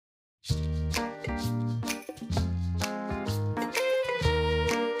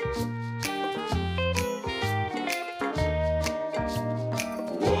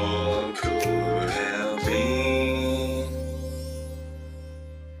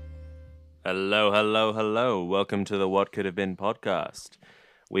Hello, hello, hello. Welcome to the What Could Have Been podcast.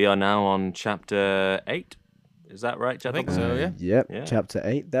 We are now on chapter 8. Is that right, I think gentlemen? so, yeah. Yep, Yeah. chapter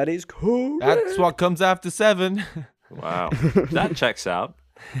 8. That is cool. That's what comes after 7. Wow. That checks out.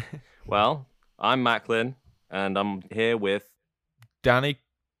 Well, I'm Macklin, and I'm here with... Danny.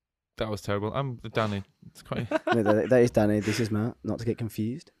 That was terrible. I'm Danny. It's quite. No, that is Danny. This is Matt. Not to get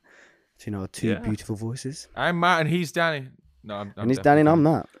confused. Between our two Yeah. beautiful voices. I'm Matt and he's Danny. No, I'm And he's Danny and I'm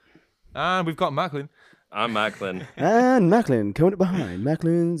Matt. And we've got Macklin. I'm Macklin. And Macklin coming up behind.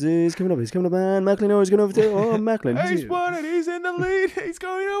 Macklin's is coming up. He's coming up and Macklin always going over to. Oh, Macklin. He's won and he's in the lead. He's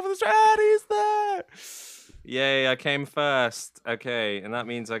going over the strand. He's there. Yay, I came first. Okay, and that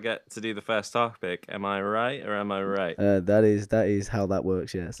means I get to do the first topic. Am I right or am I right? That is how that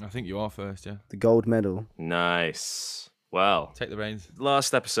works, yes. I think you are first, yeah. The gold medal. Nice. Well, Take the reins.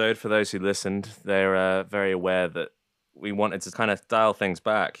 last episode, for those who listened, they're very aware that we wanted to kind of dial things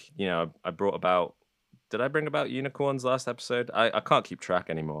back. You know, I brought about... Did I bring about unicorns last episode? I can't keep track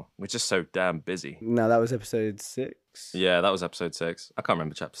anymore. We're just so damn busy. No, that was episode 6. Yeah, that was episode 6. I can't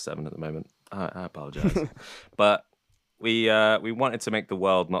remember chapter 7 at the moment. I apologize. But we wanted to make the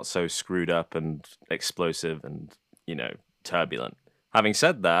world not so screwed up and explosive and, turbulent. Having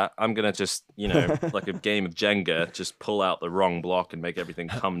said that, I'm going to just, like a game of Jenga, just pull out the wrong block and make everything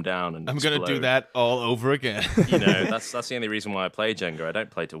come down and I'm going to do that all over again. That's the only reason why I play Jenga. I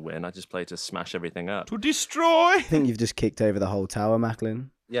don't play to win. I just play to smash everything up. To destroy. I think you've just kicked over the whole tower, Macklin.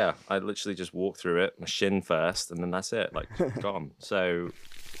 Yeah, I literally just walk through it, my shin first, and then that's it. Like, gone. So,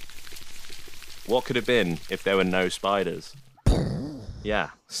 what could have been if there were no spiders?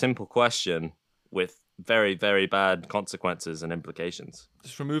 Yeah, simple question with very, very bad consequences and implications.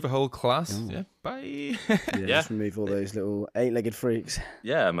 Just remove a whole class. Oh. Yeah. Bye. Yeah, just remove all those little 8-legged freaks.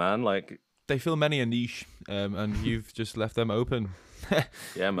 Yeah, man. Like, They fill many a niche, and you've just left them open. yeah,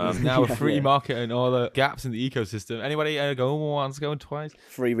 There's man. now a free Yeah. market and all the gaps in the ecosystem. Anybody going once, going twice?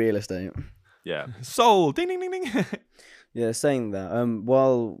 Free real estate. Yeah. Sold. Ding, ding, ding, ding. Yeah, saying that,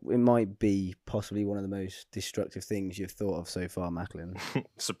 while it might be possibly one of the most destructive things you've thought of so far, Macklin,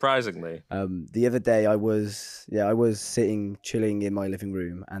 Surprisingly. the other day I was sitting chilling in my living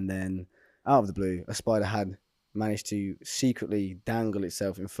room, and then out of the blue, a spider had managed to secretly dangle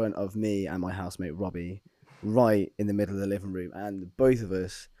itself in front of me and my housemate Robbie, right in the middle of the living room, and both of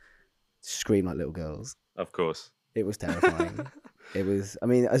us screamed like little girls. Of course. It was terrifying. It was. I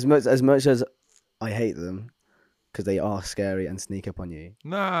mean, as much as I hate them, because they are scary and sneak up on you.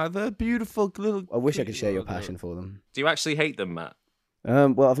 Nah, they're beautiful little. I wish I could share your passion for them. Do you actually hate them, Matt?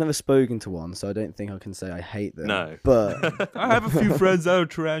 Well, I've never spoken to one, so I don't think I can say I hate them. No. But I have a few friends that are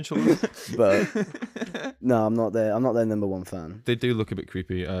tarantulas. no, I'm not their number one fan. They do look a bit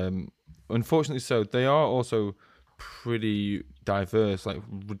creepy. Unfortunately, so they are also pretty diverse, like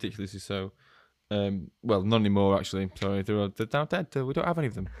ridiculously so. Well, not anymore actually. Sorry, they're now dead. We don't have any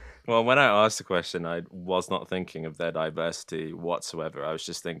of them. Well, when I asked the question, I was not thinking of their diversity whatsoever. I was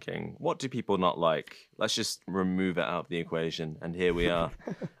just thinking, what do people not like? Let's just remove it out of the equation, and here we are.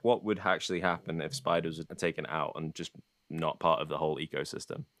 What would actually happen if spiders were taken out and just not part of the whole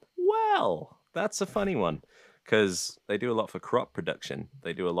ecosystem? Well, that's a funny one, because they do a lot for crop production.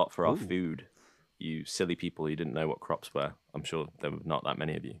 They do a lot for our food. You silly people who didn't know what crops were. I'm sure there were not that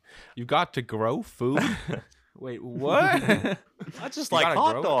many of you. You got to grow food. Wait, what? I just You like gotta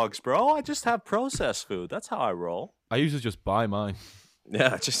hot grow it. dogs, bro. I just have processed food. That's how I roll. I usually just buy mine.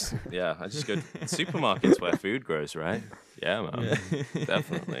 I just go to supermarkets where food grows, right? Yeah, man.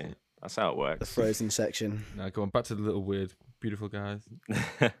 Definitely. That's how it The works. frozen section. Now going back to the little weird, beautiful guys.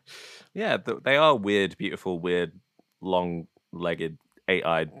 Yeah, they are weird, beautiful, weird, long-legged,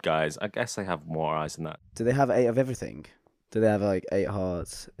 8-eyed guys. I guess they have more eyes than that. Do they have 8 of everything? Do they have like 8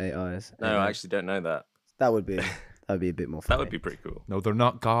 hearts, 8 eyes? No, I actually don't know that. That would be a bit more funny. That would be pretty cool. No, they're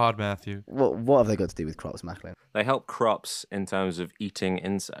not God, Matthew. What have they got to do with crops, Macklin? They help crops in terms of eating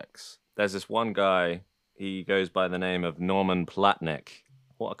insects. There's this one guy, he goes by the name of Norman Platnick.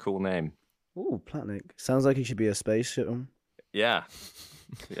 What a cool name. Ooh, Platnick. Sounds like he should be a space shuttle. Yeah.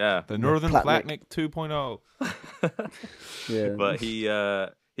 Yeah. The Northern Platnick. Platnick 2.0. Yeah. But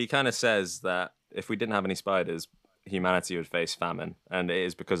he kind of says that if we didn't have any spiders, humanity would face famine, and it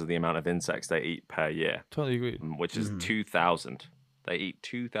is because of the amount of insects they eat per year, Totally agree. which is 2,000. They eat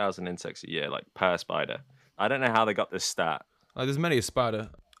 2,000 insects a year, like per spider. I don't know how they got this stat. Like, there's many a spider.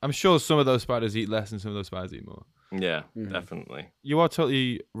 I'm sure some of those spiders eat less and some of those spiders eat more. Yeah, definitely. You are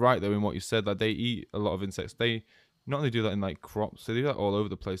totally right, though, in what you said, that they eat a lot of insects. They not only do that in, like, crops, they do that all over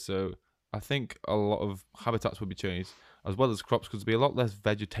the place. So I think a lot of habitats would be changed, as well as crops, because there'd be a lot less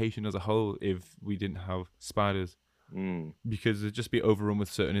vegetation as a whole if we didn't have spiders. because they'd just be overrun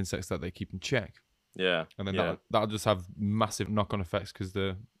with certain insects that they keep in check. Yeah. And then that'll just have massive knock-on effects because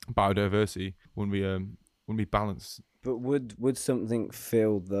the biodiversity wouldn't be balanced. But would something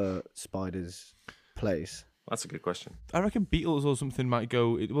fill the spider's place? That's a good question. I reckon beetles or something might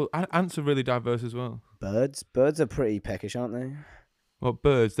go. Well, ants are really diverse as well. Birds are pretty peckish, aren't they? Well,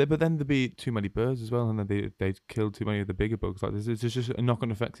 birds, but then there'd be too many birds as well, and then they'd kill too many of the bigger bugs. Like there's just a knock-on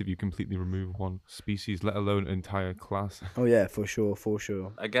effect if you completely remove one species, let alone an entire class. Oh yeah, for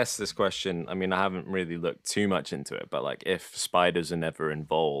sure. I guess this question, I mean, I haven't really looked too much into it, but like if spiders are never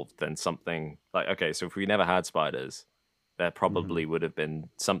involved, then something like, okay, so if we never had spiders, there probably would have been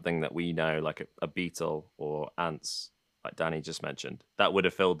something that we know, like a beetle or ants, like Danny just mentioned, that would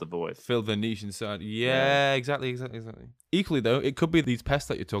have filled the void. Filled the niche inside. Yeah, exactly. Equally, though, it could be these pests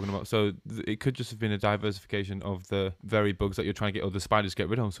that you're talking about. So it could just have been a diversification of the very bugs that you're trying to get other spiders to get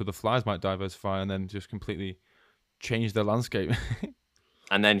rid of. So the flies might diversify and then just completely change the landscape.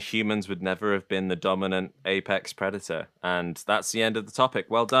 And then humans would never have been the dominant apex predator. And that's the end of the topic.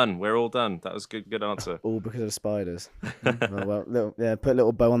 Well done. We're all done. That was a good answer. All because of spiders. Put a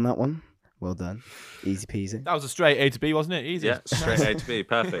little bow on that one. Well done. Easy peasy. That was a straight A to B, wasn't it? Easy. Yeah, straight A to B.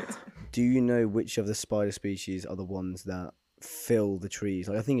 Perfect. Do you know which of the spider species are the ones that fill the trees?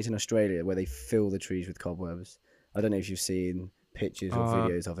 Like I think it's in Australia where they fill the trees with cobwebs. I don't know if you've seen pictures or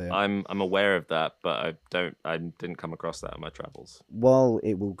videos of it. I'm aware of that, but I didn't come across that in my travels. While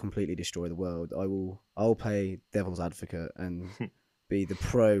it will completely destroy the world, I'll play devil's advocate and be the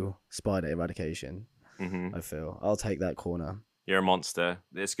pro spider eradication. I feel I'll take that corner. You're a monster.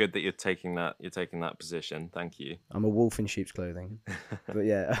 It's good that you're taking that position. Thank you. I'm a wolf in sheep's clothing. But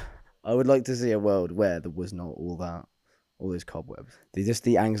yeah, I would like to see a world where there was not all those cobwebs. Just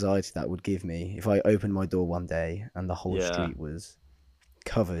the anxiety that would give me if I opened my door one day and the whole street was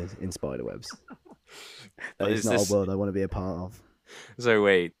covered in spider webs. That is not a world I want to be a part of. So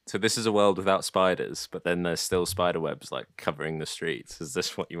wait, so this is a world without spiders, but then there's still spider webs like covering the streets. Is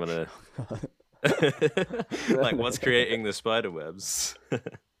this what you want to... Like what's creating the spider webs?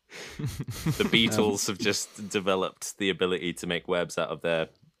 The beetles have just developed the ability to make webs out of their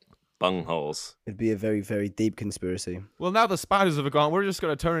bungholes. It'd be a very, very deep conspiracy. Well, now the spiders have gone, we're just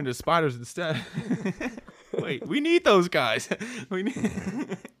going to turn into spiders instead. Wait, we need those guys.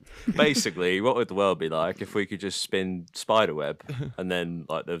 Basically, what would the world be like if we could just spin spider web and then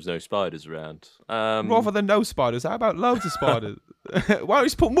like there was no spiders around? Rather than no spiders, how about loads of spiders? Why don't you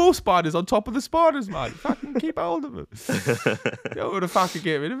just put more spiders on top of the spiders, mate? Fucking keep hold of them. You don't want to fucking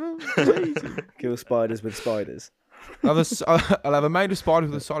get rid of them. Jesus. Kill spiders with spiders. I'll have a made of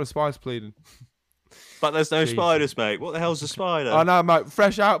spiders with a side of spiders bleeding. But there's no spiders, mate. What the hell's a spider? I know, mate.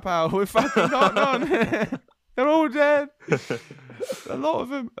 Fresh out, pal. We're fucking not done. They're all dead. A lot of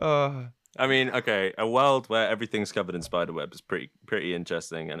them. I mean, okay, a world where everything's covered in spider web is pretty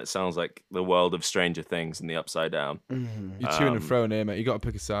interesting, and it sounds like the world of Stranger Things in the Upside Down. You're chewing and throwing here, mate. You got to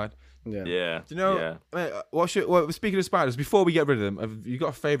pick a side. Yeah. Yeah. Do you know? Yeah. Mate, speaking of spiders, before we get rid of them, have you got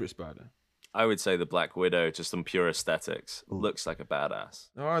a favourite spider? I would say the Black Widow, just on pure aesthetics. Looks like a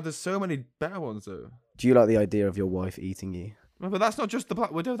badass. Oh, there's so many better ones though. Do you like the idea of your wife eating you? No, but that's not just the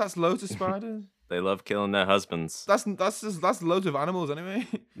Black Widow. That's loads of spiders. They love killing their husbands. That's loads of animals anyway.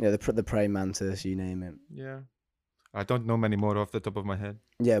 Yeah, the praying mantis, you name it. Yeah. I don't know many more off the top of my head.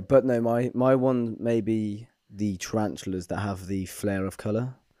 Yeah, but no, my one may be the tarantulas that have the flare of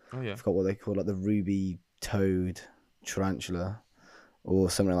colour. Oh yeah. I forgot what they call, like the ruby toed tarantula or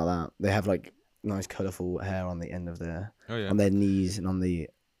something like that. They have like nice colourful hair on the end of on their knees and on the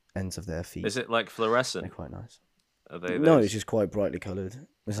ends of their feet. Is it like fluorescent? They're quite nice. Are they No, those? it's just quite brightly coloured.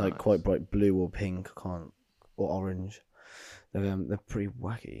 It's like quite bright blue or pink, or orange. They're pretty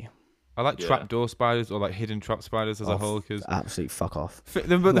wacky. I like trapdoor spiders or like hidden trap spiders as a whole because absolute fuck off. But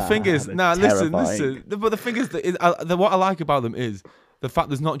the thing is, listen. But the thing is that what I like about them is the fact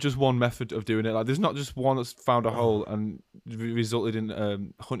there's not just one method of doing it. Like there's not just one that's found a hole and resulted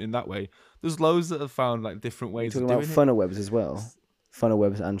in hunting that way. There's loads that have found like different ways of doing it. Talking about funnel webs as well. Funnel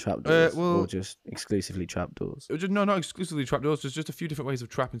webs and trapdoors, or just exclusively trapdoors? No, not exclusively trapdoors. There's just a few different ways of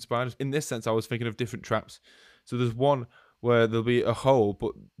trapping spiders. In this sense, I was thinking of different traps. So there's one where there'll be a hole,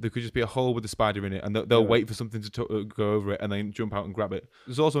 but there could just be a hole with the spider in it, and they'll wait for something to go over it and then jump out and grab it.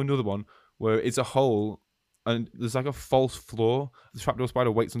 There's also another one where it's a hole and there's like a false floor. The trapdoor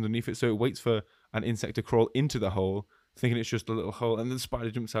spider waits underneath it, so it waits for an insect to crawl into the hole, thinking it's just a little hole, and then the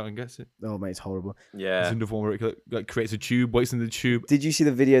spider jumps out and gets it. Oh, mate, it's horrible. Yeah. There's another one where it like creates a tube, waits in the tube. Did you see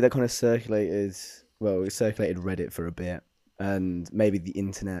the video that kind of circulated? Well, it circulated Reddit for a bit, and maybe the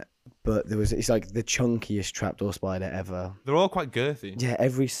internet. But it's like the chunkiest trapdoor spider ever. They're all quite girthy. Yeah,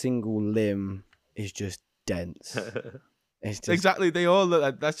 every single limb is just dense. It's just, Exactly. They all look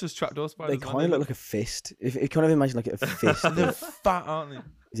like that's just trapdoor they spiders. kind of look like a fist. If you kind of imagine like a fist. They're fat, aren't they?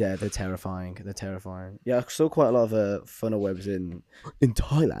 Yeah, they're terrifying. They're terrifying. Yeah, I saw quite a lot of funnel webs in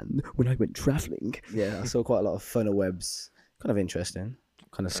Thailand when I went traveling. Yeah, I saw quite a lot of funnel webs. Kind of interesting.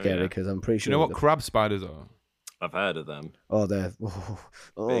 Kind of scary because I'm pretty Do sure. you know what crab spiders are? I've heard of them. Oh, they're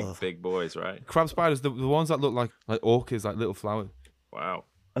Big boys, right? Crab spiders, the ones that look like orchids, like little flowers. Wow.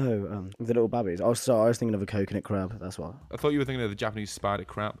 the little babbies. I was thinking of a coconut crab. That's why. I thought you were thinking of the Japanese spider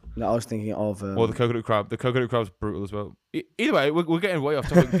crab. No, I was thinking of Or the coconut crab. The coconut crab's brutal as well. Either way, we're getting way off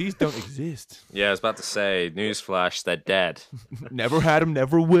topic. These don't exist. Yeah, I was about to say, newsflash, they're dead. Never had them,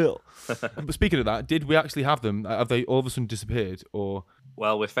 never will. But speaking of that, did we actually have them? Have they all of a sudden disappeared? Or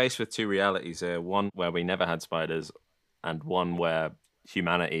Well, we're faced with two realities here. One where we never had spiders, and one where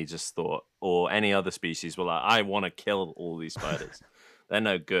humanity just thought, or any other species were like, I want to kill all these spiders. They're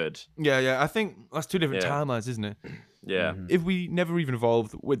no good. yeah, I think that's two different timelines, isn't it? Yeah. Mhm. If we never even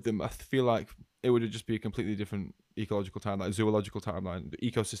evolved with them, I feel like it would just be a completely different ecological timeline, zoological timeline. The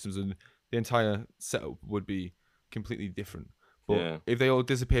ecosystems and the entire setup would be completely different. But if they all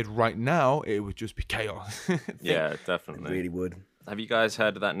disappeared right now, it would just be chaos. Yeah, It definitely. really would. Have you guys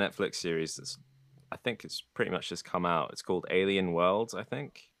heard of that Netflix series that's, I think it's pretty much just come out. It's called Alien Worlds, I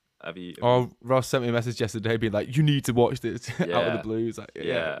think. Have you? Oh, Ross sent me a message yesterday being like, you need to watch this out of Yeah. the blue. It's like,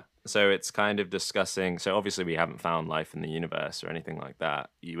 Yeah. So it's kind of discussing. So obviously we haven't found life in the universe or anything like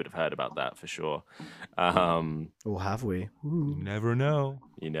that. You would have heard about that for sure. Or have we? You never know.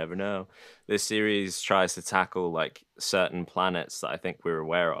 You never know. This series tries to tackle like certain planets that I think we're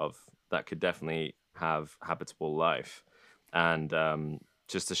aware of that could definitely have habitable life, and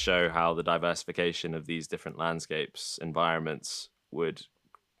just to show how the diversification of these different landscapes, environments would,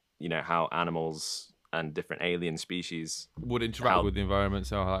 how animals and different alien species Would interact with the environment,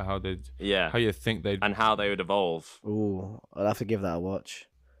 so how you think they'd... and how they would evolve. Ooh, I'll have to give that a watch.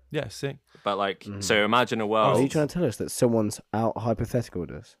 Yeah, sick. But like, so imagine a Are world. you trying to tell us that someone's out hypothetical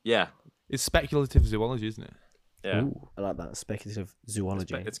with us? Yeah, It's speculative zoology, isn't it? yeah. Ooh, I like that. Speculative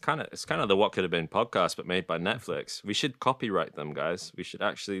zoology. It's kind of the What Could Have Been podcast, but made by Netflix. We should copyright them, guys. We should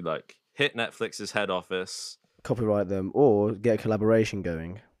actually like hit Netflix's head office. Copyright them or get a collaboration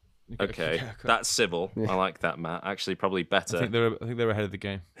going. Okay, Yeah, that's civil. I like that, Matt. Actually, probably I better. think they're ahead of the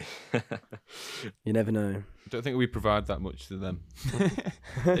game. You never know. I don't think we provide that much to them.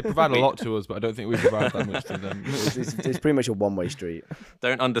 They provide a lot to us, but I don't think we provide that much to them. It's pretty much a one-way street.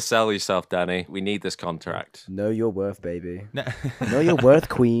 Don't undersell yourself, Danny. We need this contract. Know your worth, baby. Nah. Know your worth,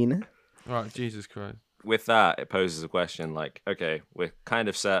 queen. Right, Jesus Christ. With that, it poses a question like, okay, we're kind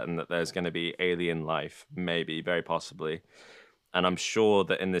of certain that there's going to be alien life, maybe, very possibly. And I'm sure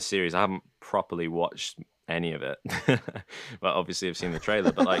that in this series, I haven't properly watched any of it. But obviously I've seen the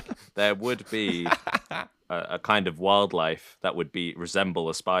trailer. But like, there would be a kind of wildlife that would resemble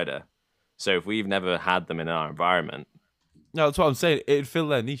a spider. So if we've never had them in our environment. No, that's what I'm saying. It'd fill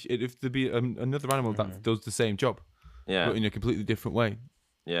their niche. If there'd be another animal that does the same job, Yeah. but in a completely different way.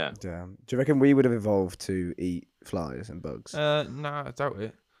 Yeah. Damn. Do you reckon we would have evolved to eat flies and bugs? Nah, I doubt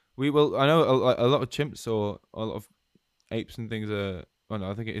it. We will. I know a lot of chimps or a lot of apes and things are. Oh no,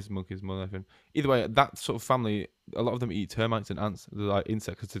 I think it is monkeys more than anything. Either way, that sort of family, a lot of them eat termites and ants. They're like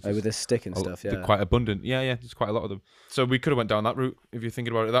insects. With a stick and stuff, They're yeah. quite abundant. Yeah, there's quite a lot of them. So we could have went down that route if you're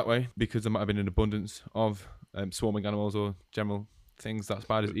thinking about it that way, because there might have been an abundance of swarming animals or general things that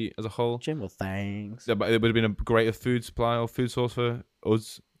spiders eat as a whole. General things. Yeah, but it would have been a greater food supply or food source for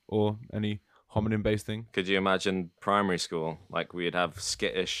us or any hominin-based thing. Could you imagine primary school? Like we'd have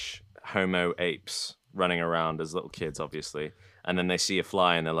skittish homo apes running around as little kids, obviously. And then they see a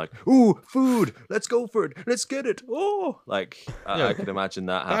fly and they're like, ooh, food, let's go for it. Let's get it. Oh, like I could imagine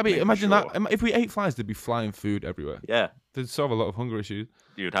that happening. Imagine for sure. that. If we ate flies, there'd be flying food everywhere. Yeah. They'd solve a lot of hunger issues.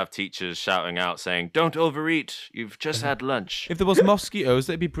 You'd have teachers shouting out saying, don't overeat. You've just had lunch. If there was mosquitoes,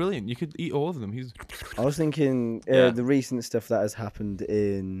 that'd be brilliant. You could eat all of them. I was thinking Yeah. the recent stuff that has happened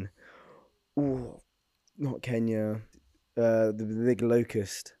in, not Kenya, the big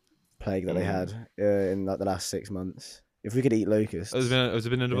locust plague that they had in like the last 6 months. If we could eat locusts, Has there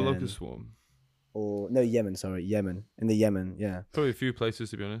been another then- locust swarm? or no, Yemen, in the Yemen, yeah. Probably a few places,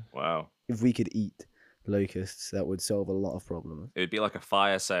 to be honest. Wow. If we could eat locusts, that would solve a lot of problems. It would be like a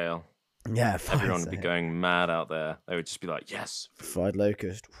fire sale. Yeah, Everyone would be going mad out there. They would just be like, yes, fried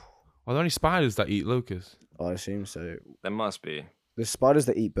locust. Are there any spiders that eat locusts? I assume so. there must be. There's spiders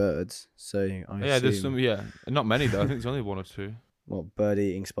that eat birds, so Yeah, there's some. Yeah, not many though. I think there's only one or two. What,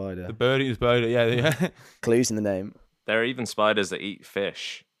 bird-eating spider? The bird eating spider. Yeah. Clues in the name. There are even spiders that eat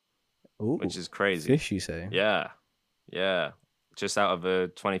fish, Ooh, which is crazy. fish, you say? Yeah. Yeah. just out of a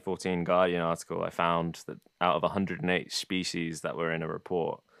 2014 Guardian article, I found that out of 108 species that were in a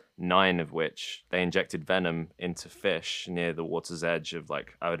report, 9 of which they injected venom into fish near the water's edge of,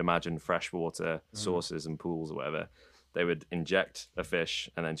 like, I would imagine freshwater sources and pools or whatever. They would inject a fish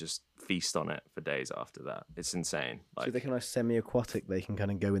and then just feast on it for days after that. It's insane. So Like, they can semi-aquatic. They can kind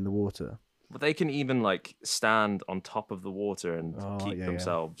of go in the water. but they can even like stand on top of the water and keep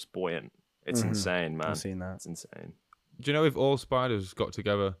themselves buoyant. It's insane, man. I've seen that. It's insane. Do you know if all spiders got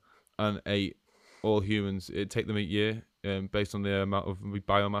together and ate all humans, it'd take them a year based on the amount of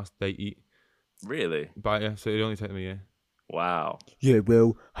biomass they eat? Really? Yeah, so it'd only take them a year. Wow. Yeah,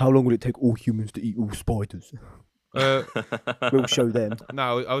 well, how long will it take all humans to eat all spiders? We'll show them.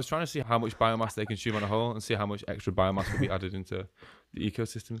 No, I was trying to see how much biomass they consume on a whole and see how much extra biomass would be added into the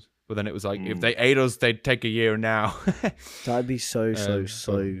ecosystems. But then it was like, if they ate us, they'd take a year now. That'd be so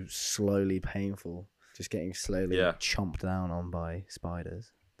slowly painful. Just getting slowly chomped down on by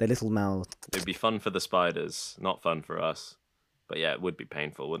spiders. Their little mouth. It'd be fun for the spiders, not fun for us. But yeah, it would be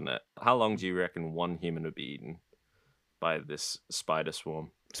painful, wouldn't it? How long do you reckon one human would be eaten by this spider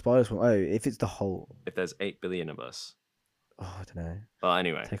swarm? Spiders. Oh, if it's the whole. If there's 8 billion of us. Oh, I don't know. Well,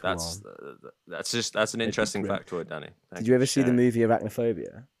 anyway, that's an interesting factoid, Danny. Did you ever see the movie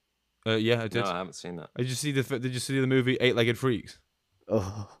Arachnophobia? Yeah, I did. No, I haven't seen that. Did you see the movie Eight-Legged Freaks?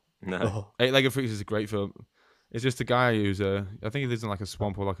 Oh. No. Oh. Eight-Legged Freaks is a great film. It's just a guy who's I think he lives in like a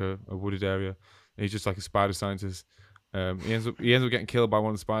swamp or like a wooded area. And he's just like a spider scientist. He ends up getting killed by one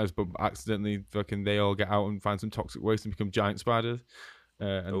of the spiders, but accidentally fucking they all get out and find some toxic waste and become giant spiders.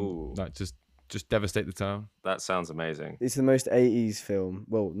 And like just devastate the town. That sounds amazing. It's the most 80s film.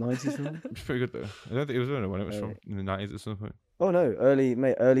 Well, 90s film? It's pretty good though. I don't think it was when it was from in the 90s at some point. Oh no, early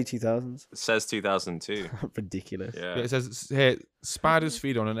 2000s. It says 2002. Ridiculous. Yeah. It says here, spiders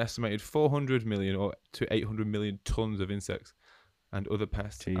feed on an estimated 400 million to 800 million tons of insects and other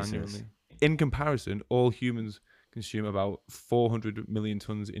pests annually. In comparison, all humans consume about 400 million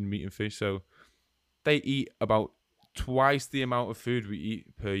tons in meat and fish. So they eat about twice the amount of food we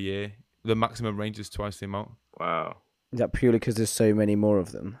eat per year. The maximum range is twice the amount. Wow. Is that purely because there's so many more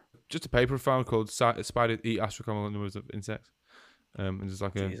of them? Just a paper found called "Spiders Eat Astronomical Numbers of Insects." And there's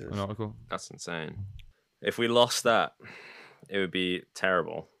like an article. That's insane. If we lost that, it would be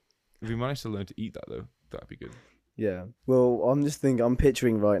terrible. If we managed to learn to eat that though, that'd be good. Yeah. Well, I'm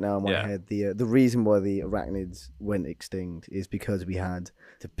picturing right now in my head the reason why the arachnids went extinct is because we had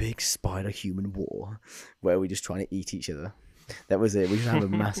the big spider-human war where we're just trying to eat each other. That was it. We just have a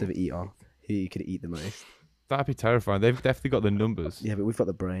massive eat-off. Who could eat the most? That'd be terrifying. They've definitely got the numbers. Yeah, but we've got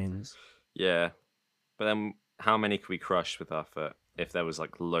the brains. Yeah. But then how many could we crush with our foot if there was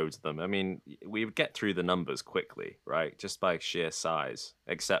like loads of them? I mean, we would get through the numbers quickly, right? Just by sheer size,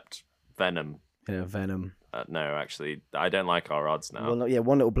 except venom. Yeah, venom. No, actually, I don't like our odds now. Well, no, yeah,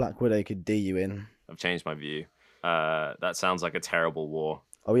 one little black widow could D you in. I've changed my view. That sounds like a terrible war.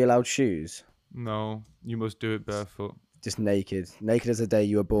 Are we allowed shoes? No, you must do it barefoot. Just naked. Naked as the day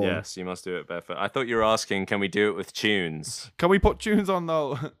you were born. Yes, you must do it barefoot. I thought you were asking, can we do it with tunes? Can we put tunes on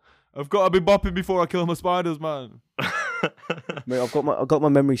though? I've got to be bopping before I kill my spiders, man. Mate, I've got my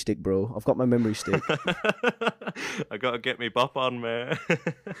memory stick, bro. I've got my memory stick. I gotta get me bop on, man.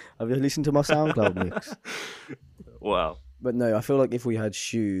 Have you listened to my SoundCloud mix? Well, but no, I feel like if we had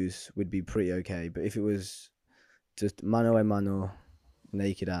shoes, we'd be pretty okay. But if it was just mano a mano,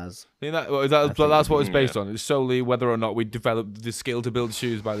 naked as. I think that's what it's based on. It's solely whether or not we developed the skill to build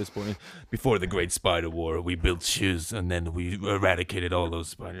shoes by this point. Before the Great Spider War, we built shoes and then we eradicated all those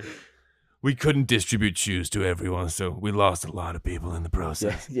spiders. We couldn't distribute shoes to everyone, so we lost a lot of people in the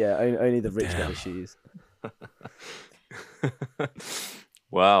process. Yeah, only the rich get the shoes.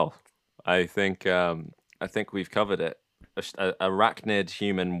 Well, I think we've covered it. Arachnid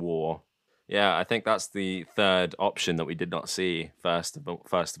human war. Yeah, I think that's the third option that we did not see first of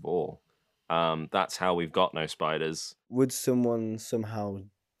all. That's how we've got no spiders. Would someone somehow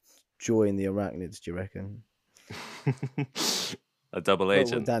join the arachnids, do you reckon? A double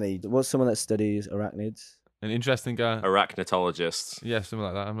agent. Well, Danny, what's someone that studies arachnids? An interesting guy. Arachnitologist. Yeah, something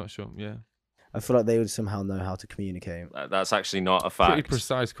like that. I'm not sure. Yeah. I feel like they would somehow know how to communicate. That's actually not a fact. Pretty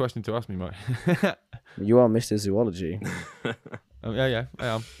precise question to ask me, Mike. You are Mr. Zoology. Yeah, I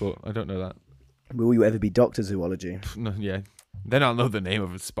am, but I don't know that. Will you ever be Dr. Zoology? No, yeah. Then I'll know the name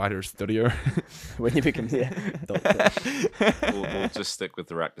of a spider studier. When you become doctor. We'll just stick with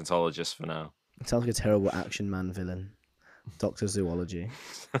the arachnitologist for now. It sounds like a terrible Action Man villain. Dr. Zoology.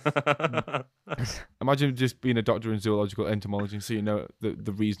 Imagine just being a doctor in zoological entomology, so you know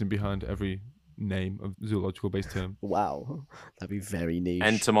the reasoning behind every name of zoological based term. Wow, that'd be very niche.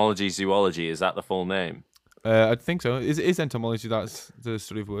 Entomology zoology, is that the full name? I think so. Is entomology that's the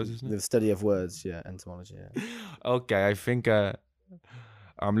study of words, isn't it? The study of words, yeah, entomology, yeah. Okay, I think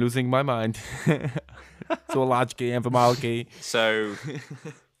I'm losing my mind. Zoology, entomology. So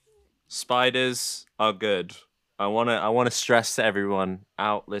spiders are good. I wanna stress to everyone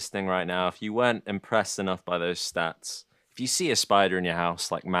out listening right now, if you weren't impressed enough by those stats, if you see a spider in your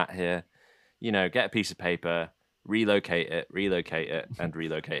house like Matt here, get a piece of paper, relocate it, and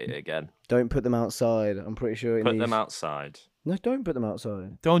relocate it again. Don't put them outside. I'm pretty sure Put them outside. No, don't put them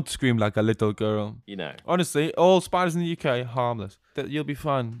outside. Don't scream like a little girl. Honestly, all spiders in the UK harmless. You'll be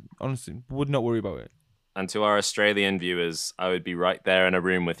fine. Honestly, would not worry about it. And to our Australian viewers, I would be right there in a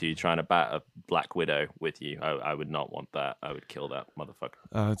room with you trying to bat a black widow with you. I would not want that. I would kill that motherfucker.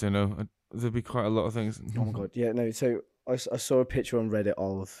 I don't know. There'd be quite a lot of things. Oh my god, yeah, no. So I saw a picture on Reddit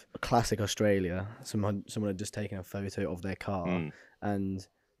of a classic Australia. Someone had just taken a photo of their car, and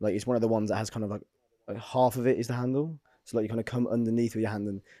like it's one of the ones that has kind of like half of it is the handle. So like you kind of come underneath with your hand,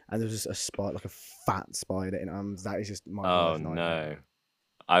 and there's just a spider, like a fat spider in arms. That is just my worst nightmare. No,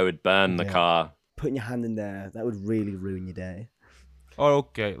 I would burn the car. Putting your hand in there, that would really ruin your day. Oh,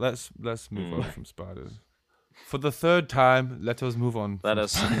 okay. Let's move on from spiders. For the third time, let us move on. Let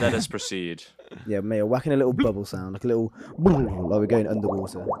us proceed. Yeah, Mia, whacking a little bubble sound, like a little like we're going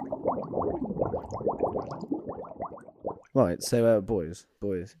underwater. Right, so boys,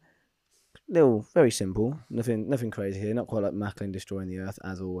 little, very simple, nothing crazy here. Not quite like Macklin destroying the Earth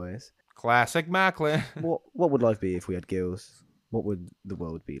as always. Classic Macklin. What would life be if we had gills? What would the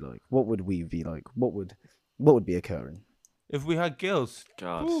world be like? What would we be like? What would be occurring? If we had gills,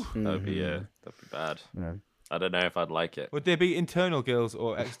 God, that'd be bad. Yeah. I don't know if I'd like it. Would they be internal gills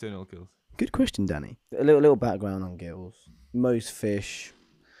or external gills? Good question, Danny. A little background on gills. Most fish,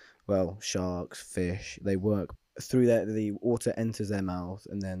 well, sharks, fish, they work through the water enters their mouth,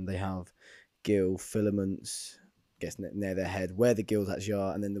 and then they have gill filaments, gets near their head where the gills actually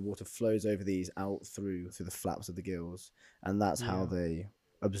are, and then the water flows over these out through the flaps of the gills, and that's how they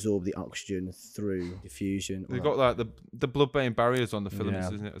absorb the oxygen through diffusion. They've got like the blood-brain barriers on the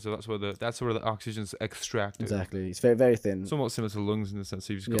filaments, isn't it? So that's where the oxygen's extracted. Exactly. It's very, very thin. Somewhat similar to lungs in the sense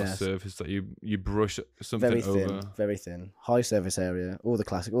you've just got a surface that you brush something very thin, over. Very thin. High surface area. All the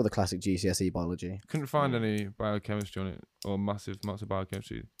classic GCSE biology. Couldn't find any biochemistry on it, or massive amounts of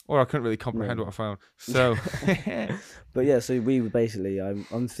biochemistry, or I couldn't really comprehend what I found. So, but yeah, so we would basically, I'm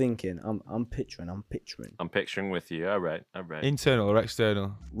picturing. I'm picturing with you. All right. Internal or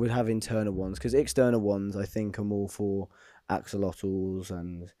external? We'd have internal ones, because external ones I think are more for axolotls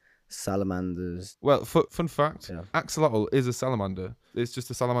and salamanders. Well, fun fact: axolotl is a salamander. It's just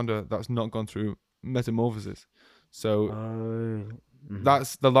a salamander that's not gone through metamorphosis. So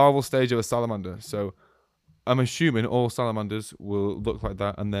that's the larval stage of a salamander. So I'm assuming all salamanders will look like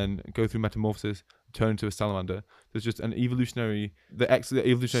that and then go through metamorphosis, turn into a salamander. There's just an evolutionary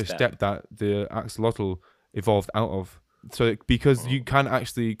step that the axolotl evolved out of. So because you can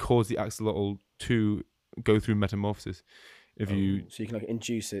actually cause the axolotl to go through metamorphosis, so you can like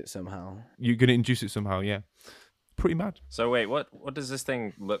induce it somehow. You're gonna induce it somehow, yeah. Pretty mad. So wait, what does this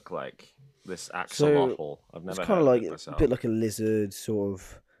thing look like? This axolotl? I've never. It's kind of like a bit like a lizard, sort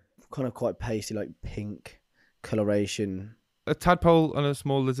of, kind of quite pasty, like pink coloration. A tadpole and a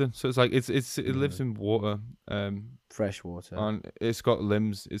small lizard. So it's like it lives in water, fresh water, and it's got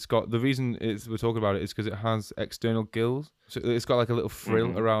limbs. It's got the reason we're talking about it is because it has external gills. So it's got like a little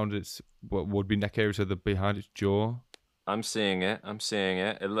frill around its what would be neck area, so behind its jaw. I'm seeing it.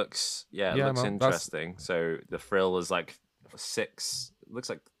 It looks interesting. So the frill is like 6. It looks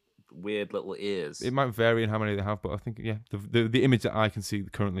like weird little ears. It might vary in how many they have, but I think the image that I can see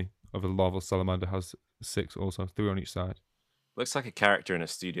currently of a larval salamander has 6 also, 3 on each side. Looks like a character in a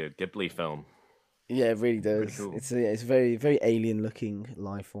Studio Ghibli film. Yeah, it really does. Cool. It's a very, very alien looking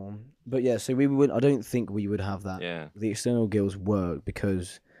life form. But yeah, so I don't think we would have that. Yeah. The external gills work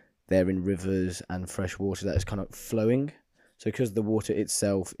because they're in rivers and fresh water that is kind of flowing. So because the water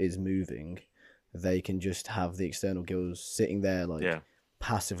itself is moving, they can just have the external gills sitting there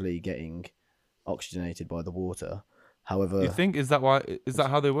passively getting oxygenated by the water. However, you think is that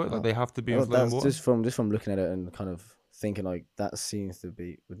how they work? Like they have to be in flowing water? Just from looking at it and kind of thinking like that seems to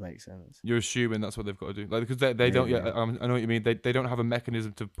would make sense. You're assuming that's what they've got to do, like because they don't yet. I know what you mean. They don't have a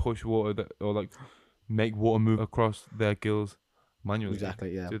mechanism to push water or like make water move across their gills manually.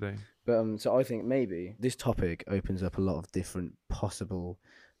 Exactly. Yeah. Do they? But so I think maybe this topic opens up a lot of different possible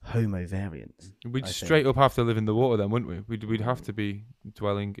Homo variants. We'd straight up have to live in the water then, wouldn't we? We'd have to be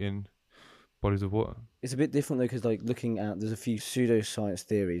dwelling in bodies of water. It's a bit different though, because like there's a few pseudoscience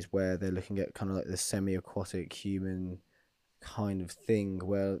theories where they're looking at kind of like the semi-aquatic human kind of thing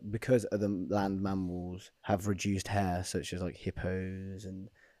where because other land mammals have reduced hair, such as like hippos and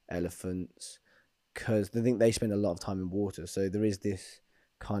elephants, because they think they spend a lot of time in water. So there is this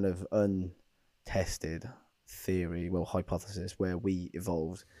kind of untested theory, well, hypothesis, where we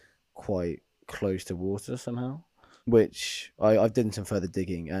evolved quite close to water somehow, which I've done some further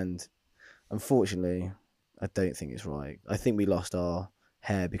digging, and unfortunately, I don't think it's right. I think we lost our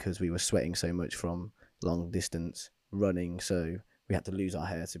hair because we were sweating so much from long distance running, so we had to lose our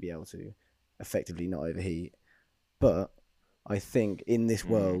hair to be able to effectively not overheat. But I think in this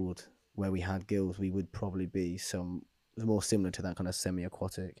world where we had gills, we would probably be some more similar to that kind of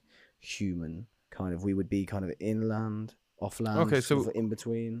semi-aquatic human kind of. We would be kind of inland, offland, Okay, sort so of in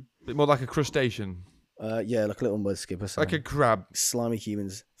between. bit more like a crustacean, Yeah, like a little mud skipper. like a crab. Slimy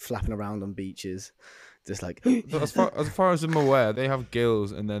humans flapping around on beaches, just like. So as far as I'm aware, they have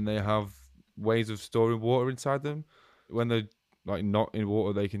gills, and then they have ways of storing water inside them. When they're like not in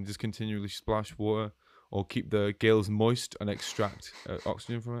water, they can just continually splash water or keep the gills moist and extract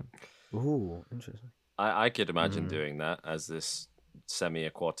oxygen from it. Ooh, interesting. I could imagine doing that as this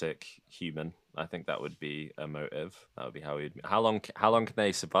semi-aquatic human. I think that would be a motive. That would be how we'd. How long can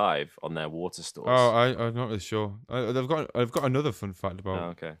they survive on their water stores? Oh, I'm not really sure. I've got another fun fact about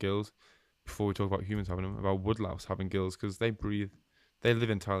okay. gills. Before we talk about humans having them, about woodlouse having gills, because they live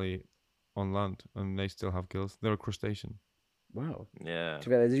entirely on land and they still have gills. They're a crustacean. Wow. Yeah. To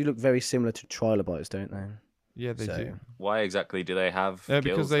be honest, they do look very similar to trilobites, don't they? Yeah, they do. Why exactly do they have gills?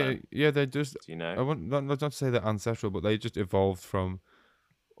 Because then? they just. Do you know? I want not to say they're ancestral, but they just evolved from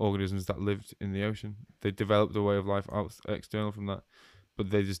organisms that lived in the ocean. They developed a way of life external from that,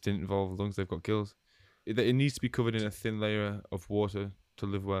 but they just didn't evolve lungs. They've got gills. It needs to be covered in a thin layer of water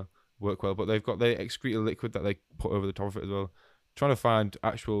to work well. But they excrete a liquid that they put over the top of it as well. Trying to find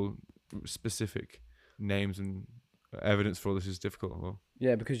actual specific names and evidence for all this is difficult. Well,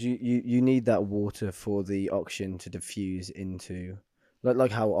 yeah, because you need that water for the oxygen to diffuse into,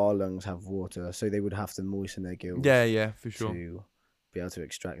 like how our lungs have water, so they would have to moisten their gills. Yeah, for sure. To be able to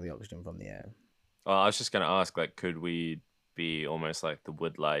extract the oxygen from the air. Well, I was just going to ask, like, could we be almost like the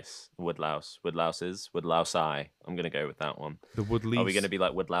woodlouse? Woodlouse-eye. I'm going to go with that one. The woodlouse. Are we going to be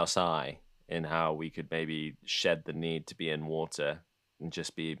like woodlouse-eye in how we could maybe shed the need to be in water and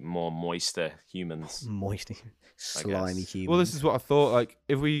just be more moister humans? Moisty, slimy humans. Well, this is what I thought. Like,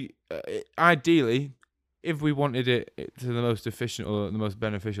 if we ideally, if we wanted it to the most efficient or the most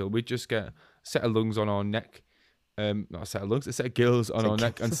beneficial, we'd just get a set of lungs on our neck. Not a set of lungs, a set of gills on our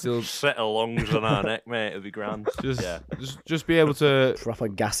neck, and still set of lungs on our neck, mate. It'd be grand. Just be able to proper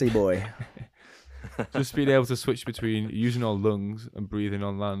gassy boy. Just being able to switch between using our lungs and breathing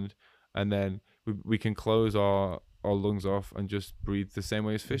on land, and then we can close our lungs off and just breathe the same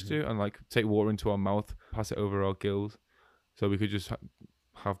way as fish do, and like take water into our mouth, pass it over our gills, so we could just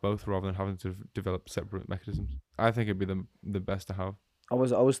have both rather than having to develop separate mechanisms. I think it'd be the best to have. I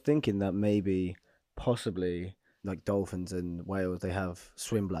was thinking that maybe, possibly, like dolphins and whales, they have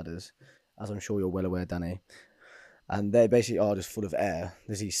swim bladders, as I'm sure you're well aware, Danny. And they basically are just full of air.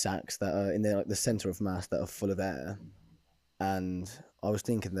 There's these sacs that are in the center of mass that are full of air. And I was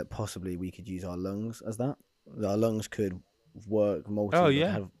thinking that possibly we could use our lungs as that. Our lungs could work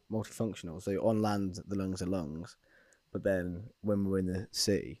multifunctional. So on land, the lungs are lungs. But then when we're in the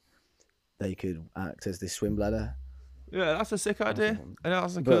sea, they could act as this swim bladder. Yeah, that's a sick idea. And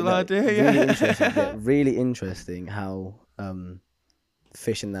that's a cool idea. Really interesting how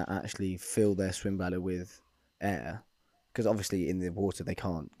fish in that actually fill their swim bladder with air, because obviously in the water they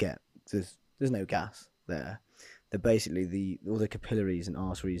can't get. There's no gas there. They're basically all the capillaries and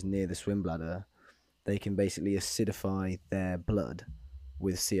arteries near the swim bladder. They can basically acidify their blood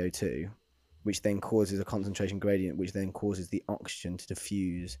with CO2, which then causes a concentration gradient, which then causes the oxygen to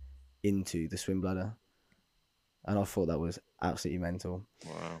diffuse into the swim bladder. And I thought that was absolutely mental.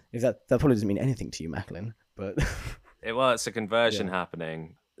 Wow. If that probably doesn't mean anything to you, Macklin, but it's a conversion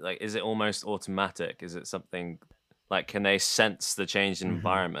happening. Like, is it almost automatic? Is it something like, can they sense the change in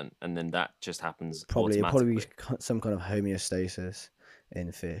environment and then that just happens automatically? Probably be some kind of homeostasis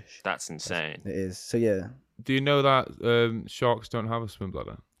in fish. That's insane. It is. So yeah. Do you know that sharks don't have a swim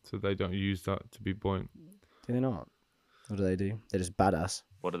bladder, so they don't use that to be buoyant? Do they not? What do they do? They're just badass.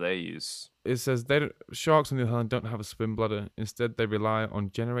 What do they use? It says sharks on the other hand don't have a swim bladder. Instead, they rely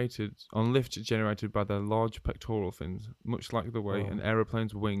on lift generated by their large pectoral fins, much like the way an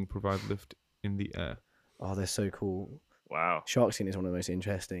aeroplane's wing provide lift in the air. Oh, they're so cool. Wow. Shark skin is one of the most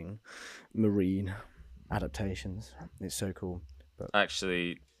interesting marine adaptations. It's so cool. But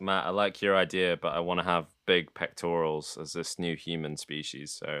actually, Matt, I like your idea, but I want to have big pectorals as this new human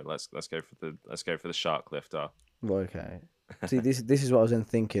species. So let's go for the shark lifter. Well, okay. See, this is what I was then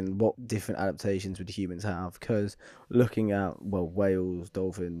thinking. What different adaptations would humans have? Because looking at whales,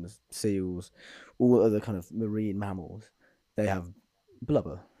 dolphins, seals, all other kind of marine mammals, they have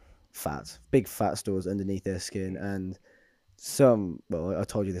blubber, fat, big fat stores underneath their skin, and some. Well, I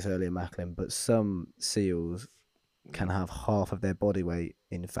told you this earlier, Macklin, but some seals can have half of their body weight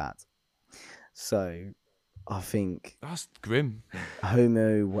in fat. So I think That's grim.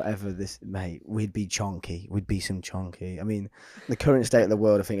 Homo, whatever this, mate, we'd be chonky. We'd be some chonky. I mean, the current state of the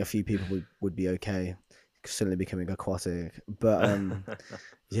world, I think a few people would be okay, suddenly becoming aquatic. But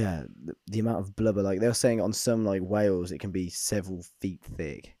yeah, the amount of blubber, like they were saying on some like whales, it can be several feet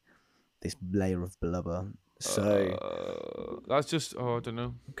thick. This layer of blubber. So that's just I don't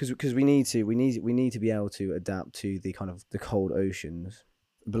know. because we need to be able to adapt to the kind of the cold oceans.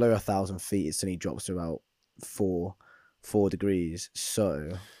 Below 1,000 feet, it suddenly drops to about 4 degrees. So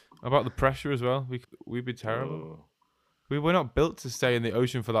About the pressure as well. We'd be terrible. Oh. We're not built to stay in the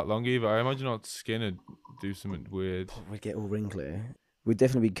ocean for that long either. I imagine our skin would do something weird. we'd get all wrinkly. We'd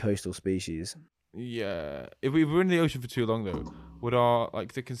definitely be coastal species. Yeah. If we were in the ocean for too long though, would our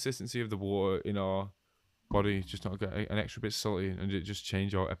like the consistency of the water in our body just not get an extra bit salty and it just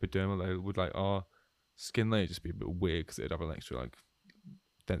change our epidermal layer? Would like our skin layer just be a bit weird because it'd have an extra like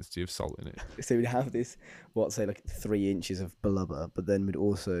density of salt in it? So we'd have this, say like 3 inches of blubber, but then we'd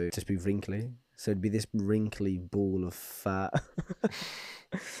also just be wrinkly. So it'd be this wrinkly ball of fat.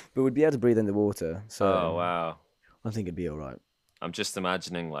 But we'd be able to breathe underwater. So Oh wow. I think it'd be all right. I'm just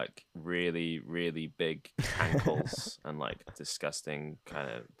imagining like really, really big ankles and like disgusting kind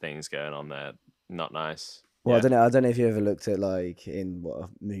of things going on there. Not nice. Well, Yeah. I don't know if you ever looked at like in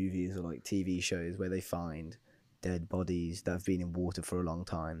movies or like TV shows where they find dead bodies that have been in water for a long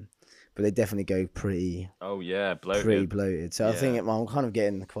time, but they definitely go pretty Oh yeah, bloated. pretty bloated. So I think Yeah. I'm kind of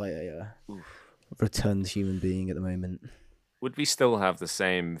getting quite a rotund human being at the moment. Would we still have the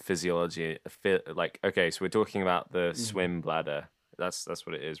same physiology? Like, okay, so we're talking about the swim bladder. That's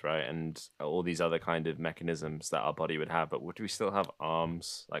what it is, right? And all these other kind of mechanisms that our body would have. But would we still have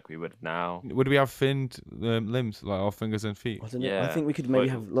arms like we would now? Would we have finned limbs like our fingers and feet? I don't know. I Yeah. think we could maybe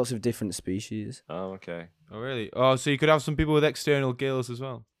Well- have lots of different species. Oh, okay. Oh really? Oh, so you could have some people with external gills as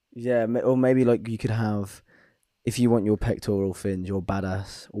well. Yeah, or maybe like you could have, if you want your pectoral fins, your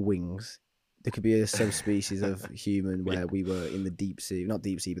badass wings. There could be a subspecies of human where we were in the deep sea, not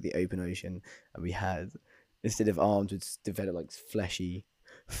deep sea, but the open ocean, and we had, instead of arms, we'd develop like fleshy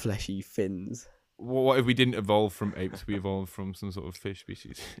fins. What if we didn't evolve from apes? We evolved from some sort of fish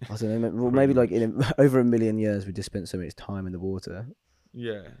species. I don't know. Well, maybe like over 1 million years, we just spent so much time in the water.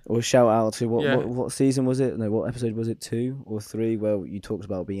 Yeah. Or shout out to Yeah. what season was it? No, what episode was it? 2 or 3, where you talked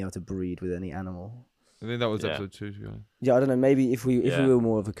about being able to breed with any animal. I think that was Yeah. episode 2, to be honest. Yeah, I don't know. Maybe if we Yeah. were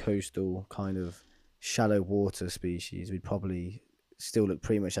more of a coastal kind of shallow water species, we'd probably still look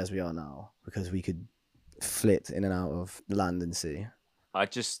pretty much as we are now, because we could flit in and out of land and sea.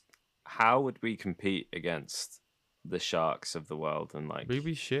 How would we compete against the sharks of the world? And like, We'd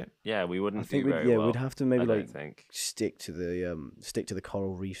be shit. yeah, we I wouldn't think do very well. we'd have to maybe I don't like think. stick to the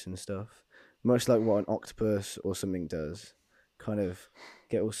coral reefs and stuff, much like what an octopus or something does. Kind of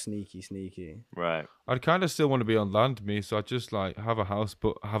get all sneaky. Right. I'd kind of still want to be on land, me, so I'd just like have a house,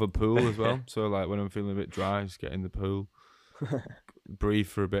 but have a pool as well. So like when I'm feeling a bit dry, just get in the pool, breathe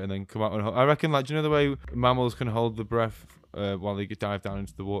for a bit, and then come out. I reckon, like, do you know the way mammals can hold the breath while they dive down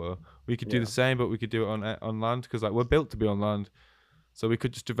into the water? We could do Yeah. the same, but we could do it on land, because like we're built to be on land. So we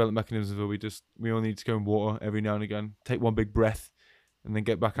could just develop mechanisms where we only need to go in water every now and again, take one big breath, and then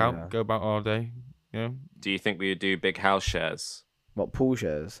get back out, Yeah. go about our day. You know? Do you think we would do big house shares? What, pool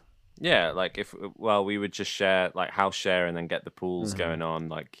shares? Yeah, like we would just share, like house share, and then get the pools going on.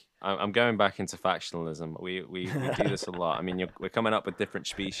 Like I'm going back into factionalism. We do this a lot. I mean, we're coming up with different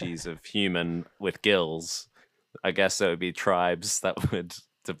species of human with gills. I guess there would be tribes that would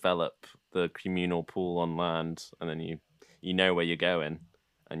develop the communal pool on land, and then you know where you're going,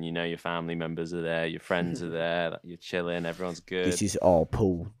 and you know your family members are there, your friends are there, you're chilling, everyone's good. This is our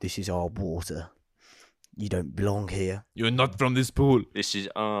pool. This is our water. You don't belong here. You're not from this pool. This is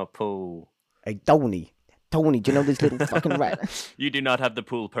our pool. Hey, Tony, do you know this little fucking rat? You do not have the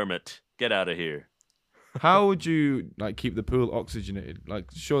pool permit. Get out of here. How would you like keep the pool oxygenated? Like,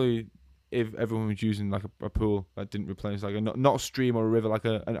 surely, if everyone was using like a pool that didn't replace like not a stream or a river, like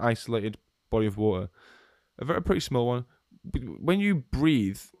an isolated body of water, a pretty small one. When you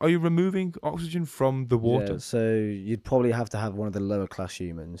breathe, are you removing oxygen from the water? Yeah, so you'd probably have to have one of the lower class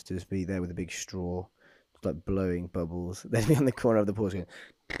humans to just be there with a big straw, like blowing bubbles. They'd be on the corner of the pool going,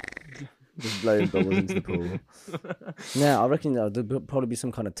 just blowing bubbles into the pool. Yeah, I reckon there'll probably be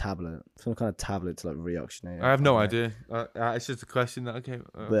some kind of tablet to like reoxygenate. I have no it. idea. It's just a question that I came.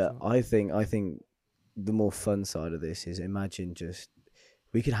 But I think the more fun side of this is imagine just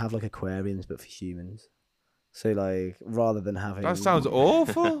we could have like aquariums but for humans. So like rather than having that sounds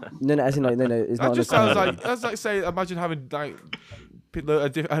awful. no, as in like no, it's That not. just sounds like say imagine having like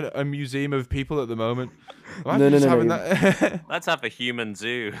a museum of people at the moment. Imagine just having that. Let's have a human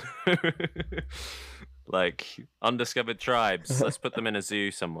zoo. Like undiscovered tribes. Let's put them in a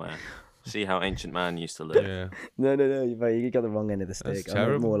zoo somewhere. See how ancient man used to live. Yeah. No, you got the wrong end of the stick. That's I meant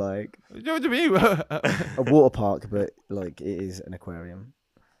terrible. more like You know what I mean? a water park, but like it is an aquarium.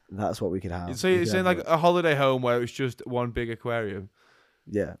 That's what we could have. So We you're could saying have like a holiday home where it's just one big aquarium?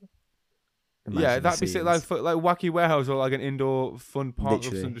 yeah. Yeah, Imagine the that'd be sick, scenes. like wacky warehouse or like an indoor fun park of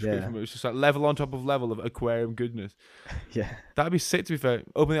Literally, some description. yeah. Where it's just like level on top of level of aquarium goodness. Yeah. That'd be sick. To be fair,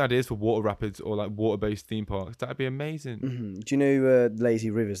 opening ideas for water rapids or like water-based theme parks. That'd be amazing. Mm-hmm. Do you know lazy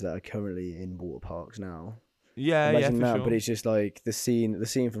rivers that are currently in water parks now? Yeah, Imagine for that, sure. but it's just like the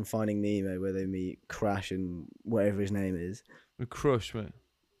scene from Finding Nemo where they meet Crash and whatever his name is. A crush, mate.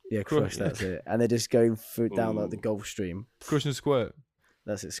 Yeah, Crush, Crush, that's it. And they're just going down like the Ooh. Gulf Stream. Crush and squirt.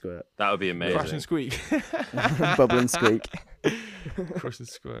 That's it, squirt. That would be amazing. Crash and squeak. Bubble and squeak. Crush and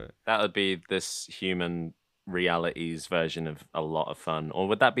squirt. That would be this human reality's version of a lot of fun. Or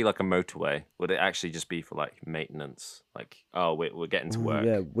would that be like a motorway? Would it actually just be for like maintenance? Like, oh, we're getting to Ooh, work.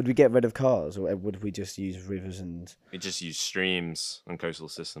 yeah, would we get rid of cars or would we just use rivers and... We just use streams and coastal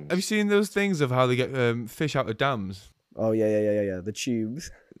systems. Have you seen those things of how they get fish out of dams? Oh, yeah, the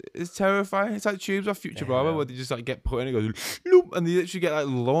tubes. It's terrifying. It's like tubes off Futurama Yeah. where they just like get put in and go loop, and they literally get like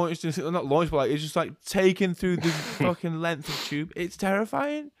launched. Not launched, but like it's just like taken through the fucking length of tube. It's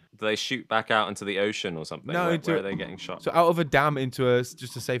terrifying. Do they shoot back out into the ocean or something? No, Where are they getting shot? So out of a dam into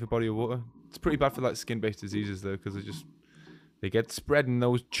just a safer body of water. It's pretty bad for like skin-based diseases though, because they get spread in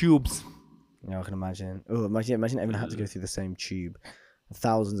those tubes. Yeah, I can imagine. Oh, imagine everyone had to go through the same tube.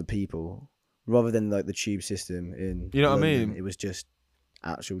 Thousands of people. Rather than like the tube system in You know what I London, mean? it was just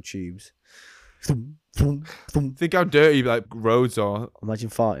actual tubes. Thump, thump, thump. Think how dirty like roads are.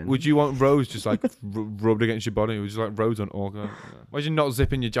 Imagine farting. Would you want roads just like rubbed against your body? It was just like roads on all. Imagine not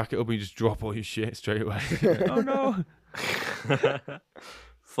zipping your jacket up and you just drop all your shit straight away. Oh no!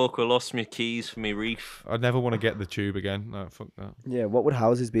 Fuck, I lost my keys for me reef. I'd never want to get the tube again. No, fuck that. Yeah, what would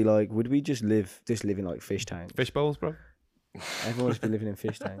houses be like? Would we just live in like fish tanks? Fish bowls, bro. Everyone would just be living in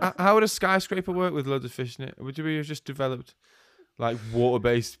fish tanks. How would a skyscraper work with loads of fish in it? Would we have just developed like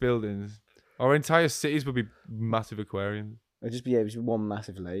water-based buildings? Our entire cities would be massive aquariums. It'd just be it was one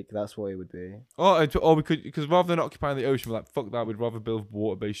massive lake. That's what it would be. Or we could, because rather than occupying the ocean, we're like, fuck that, we'd rather build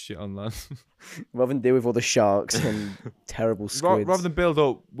water-based shit on land. Rather than deal with all the sharks and terrible squids. Rather than build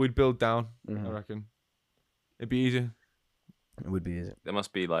up, we'd build down, Mhm. I reckon. It'd be easier. It would be, is it? There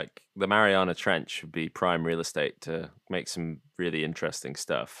must be like the Mariana Trench would be prime real estate to make some really interesting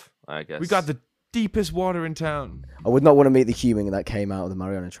stuff, I guess. We got the deepest water in town. I would not want to meet the human that came out of the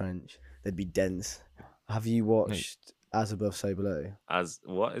Mariana Trench. They'd be dense. Have you watched As Above, So Below? As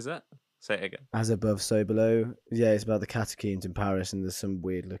what is that? Say it again. As Above, So Below. Yeah, it's about the catacombs in Paris, and there's some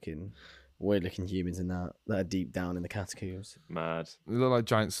weird looking humans in that are deep down in the catacombs. Mad. They look like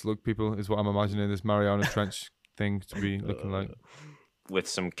giant slug people, is what I'm imagining this Mariana Trench thing to be looking like. With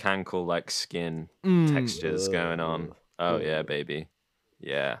some cankle like skin Mm. textures going on. Oh yeah, baby.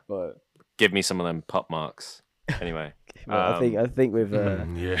 Yeah. But Give me some of them pop marks. Anyway. well, I think with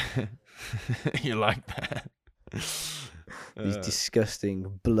Yeah. You like that? these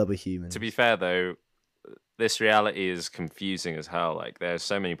disgusting blubber humans. To be fair though, this reality is confusing as hell. Like there's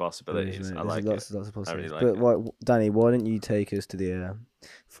so many possibilities. There's I like lots it. of possibilities. like but it. why, Danny, why don't you take us to the air,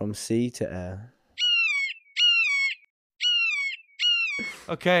 from sea to air?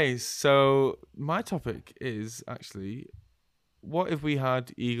 Okay, so my topic is actually, what if we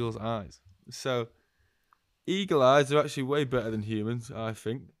had eagle's eyes? So, eagle eyes are actually way better than humans, I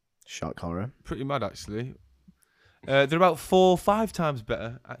think. Shark horror. Pretty mad, actually. They're about 4 or 5 times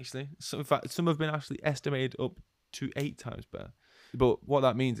better, actually. So, in fact, some have been actually estimated up to 8 times better. But what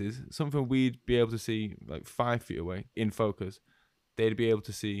that means is something we'd be able to see like 5 feet away in focus, they'd be able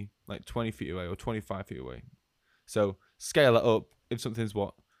to see like 20 feet away or 25 feet away. So scale it up. If something's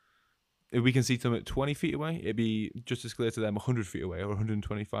if we can see them at 20 feet away, it'd be just as clear to them 100 feet away or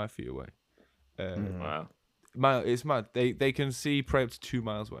 125 feet away. Wow. It's mad. They can see prey up to 2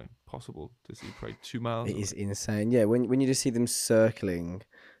 miles away. Possible to see prey 2 miles It away. is insane. Yeah, when you just see them circling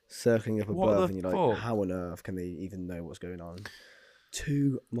up What above, the and you're fuck? like, how on earth can they even know what's going on?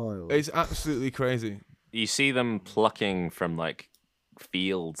 2 miles. It's absolutely crazy. You see them plucking from like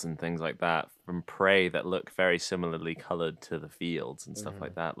fields and things like that from prey that look very similarly colored to the fields and stuff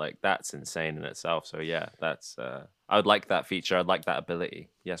like that. Like that's insane in itself. So yeah, that's I would like that feature. I'd like that ability.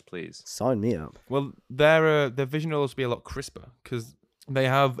 Yes, please. Sign me up. Well, their vision will also be a lot crisper because they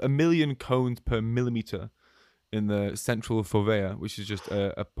have 1 million cones per millimeter in the central fovea, which is just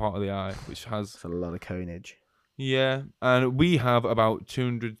a part of the eye, which has That's a lot of conage. yeah, and we have about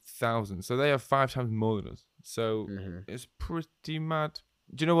 200,000. So they have 5 times more than us. So it's pretty mad.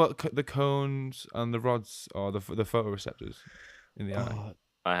 Do you know what the cones and the rods are? The photoreceptors in the eye.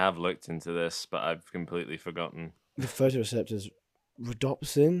 I have looked into this, but I've completely forgotten. The photoreceptors,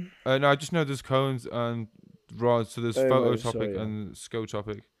 rhodopsin. No, I just know there's cones and rods. So there's Oh, right, phototopic sorry, yeah. and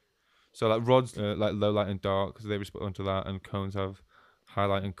scotopic. So like rods, like low light and dark, so they respond to that, and cones have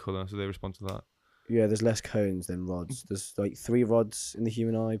highlight and color, so they respond to that. Yeah, there's less cones than rods. There's like 3 rods in the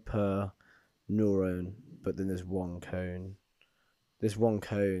human eye per neuron, but then there's 1 cone. There's 1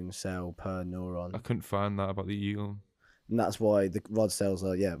 cone cell per neuron. I couldn't find that about the eagle. And that's why the rod cells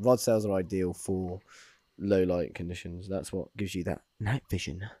are ideal for low light conditions. That's what gives you that night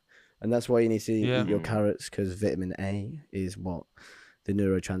vision. And that's why you need to eat your carrots, because vitamin A is what the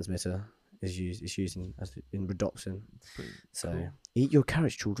neurotransmitter is using in rhodopsin. So cool. Eat your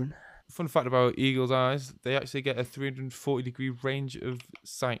carrots, children. Fun fact about eagles' eyes, they actually get a 340-degree range of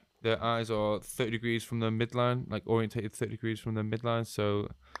sight. Their eyes are 30 degrees from the midline, like orientated 30 degrees from the midline, so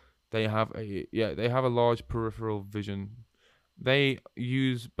they have a large peripheral vision. They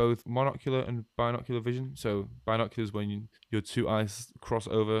use both monocular and binocular vision. So binoculars when your 2 eyes cross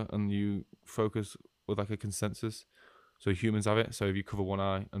over and you focus with like a consensus. So humans have it. So if you cover 1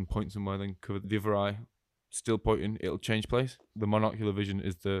 eye and point somewhere, then cover the other eye, still pointing, it'll change place. The monocular vision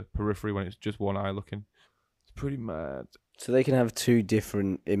is the periphery when it's just 1 eye looking. It's pretty mad. So they can have 2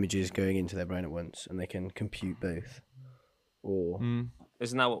 different images going into their brain at once, and they can compute both. Or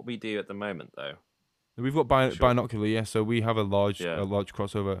Isn't that what we do at the moment, though? We've got binocular, yeah. So we have a large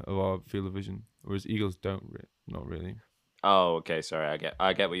crossover of our field of vision, whereas eagles don't. Not really. Oh, okay. Sorry,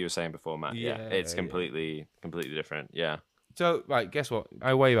 I get what you were saying before, Matt. Yeah, it's completely different. Yeah. So, right, guess what?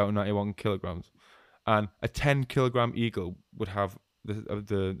 I weigh about 91 kilograms, and a 10-kilogram eagle would have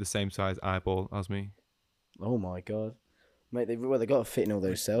the same size eyeball as me. Oh my god, mate! They got to fit in all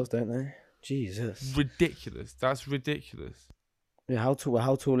those cells, don't they? Jesus. Ridiculous. That's ridiculous. Yeah, how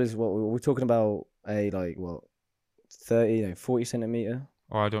tall is what we're talking about? 40 centimeter?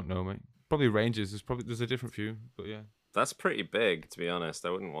 Oh, I don't know, mate. Probably ranges. There's a different few, but yeah. That's pretty big, to be honest.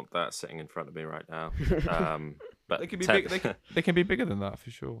 I wouldn't want that sitting in front of me right now. But they can be big. They can be bigger than that for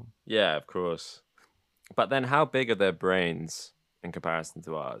sure. Yeah, of course. But then, how big are their brains in comparison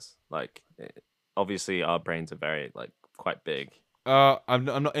to ours? Like, obviously, our brains are very quite big. I'm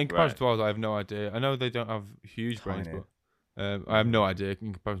not in comparison to ours. I have no idea. I know they don't have huge brains, but I have no idea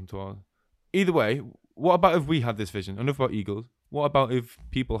in comparison to ours. Either way, what about if we had this vision? Enough about eagles. What about if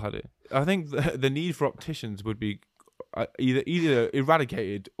people had it? I think the need for opticians would be either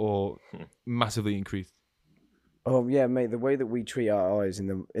eradicated or massively increased. Oh yeah, mate. The way that we treat our eyes in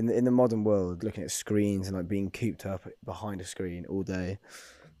the modern world, looking at screens and being cooped up behind a screen all day,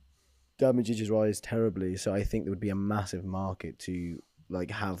 damages your eyes terribly. So I think there would be a massive market to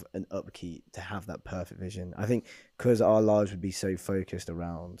have an upkeep to have that perfect vision. I think because our lives would be so focused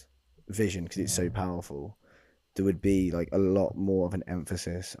around vision because it's so powerful, there would be a lot more of an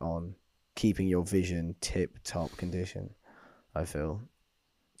emphasis on keeping your vision tip-top condition, I feel.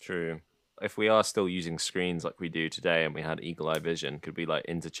 True. If we are still using screens like we do today and we had eagle eye vision, could we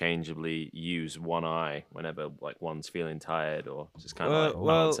interchangeably use 1 eye whenever one's feeling tired, or just kind of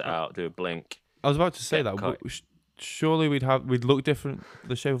balance it out, do a blink? I was about to say that. Surely we'd look different.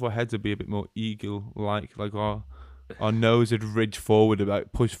 The shape of our heads would be a bit more eagle-like. Like our nose would ridge forward,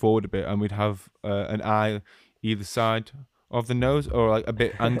 push forward a bit, and we'd have an eye either side of the nose, or a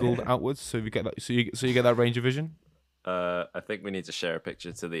bit angled outwards. So you get that. So you get that range of vision. I think we need to share a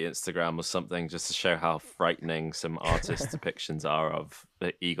picture to the Instagram or something just to show how frightening some artist depictions are of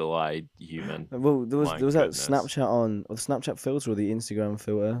the eagle-eyed human. Well, there was that Snapchat the Snapchat filter or the Instagram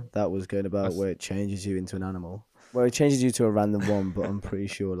filter that was going about where it changes you into an animal. Well, it changes you to a random one, but I'm pretty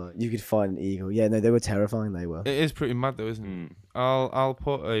sure you could find an eagle. Yeah, no, they were terrifying. They were. It is pretty mad though, isn't it? I'll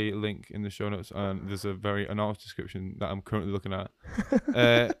put a link in the show notes, and there's an artist description that I'm currently looking at.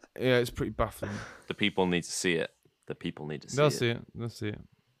 Yeah, it's pretty baffling. The people need to see it. The people need to see it. They'll see it.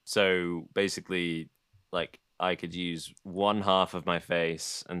 So basically, I could use one half of my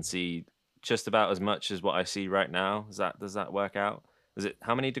face and see just about as much as what I see right now. Does that work out? Is it,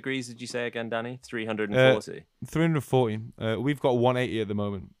 how many degrees did you say again, Danny? 340. 340. We've got 180 at the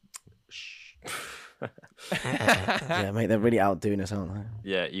moment. Yeah, mate, they're really outdoing us, aren't they?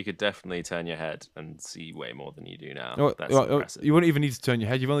 Yeah, you could definitely turn your head and see way more than you do now. Oh, That's oh, impressive. you wouldn't even need to turn your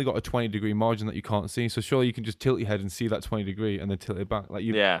head. You've only got a 20-degree margin that you can't see. So surely you can just tilt your head and see that 20-degree and then tilt it back. Like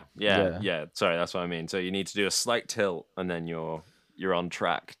Yeah. Yeah. Sorry, that's what I mean. So you need to do a slight tilt, and then you're on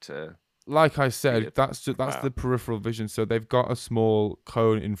track to. Like I said, that's Wow. the peripheral vision. So they've got a small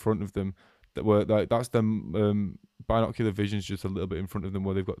cone in front of them that were like that's the binocular vision's just a little bit in front of them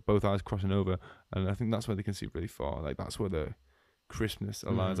where they've got both eyes crossing over, and I think that's where they can see really far. Like that's where the crispness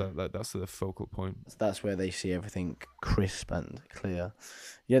aligns. Like that's the focal point. That's where they see everything crisp and clear.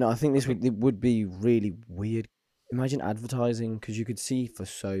 Yeah, no, I think it would be really weird. Imagine advertising, because you could see for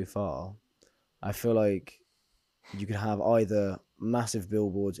so far. I feel like you could have either massive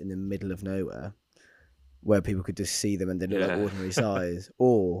billboards in the middle of nowhere where people could just see them and they look like ordinary size,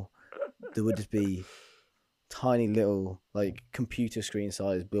 or there would just be tiny little like computer screen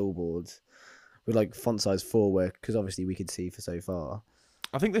size billboards with like font size 4 where, because obviously we could see for so far.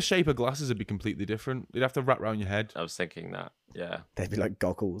 I think the shape of glasses would be completely different. You'd have to wrap around your head. I was thinking that. Yeah. They'd be like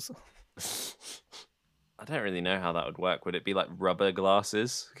goggles. I don't really know how that would work. Would it be like rubber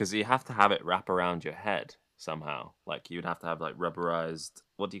glasses? Because you have to have it wrap around your head somehow. Like you'd have to have like rubberized.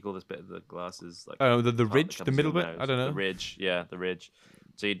 What do you call this bit of the glasses? Like Oh, the part that ridge, the covers middle your bit. nose. I don't know. The ridge, yeah, the ridge.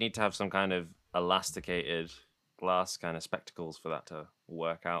 So you'd need to have some kind of elasticated glass kind of spectacles for that to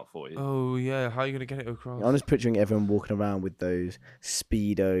work out for you. Oh yeah, how are you gonna get it across? I'm just picturing everyone walking around with those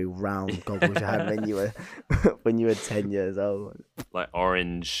Speedo round goggles you had when you were 10 years old. Like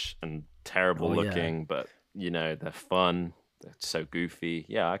orange and terrible Oh, yeah. looking, but they're fun. They're so goofy.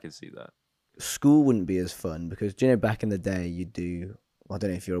 Yeah, I can see that. School wouldn't be as fun because, do you know, back in the day you'd do, I don't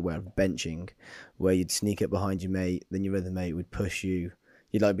know if you're aware of benching, where you'd sneak up behind your mate, then your other mate would push you.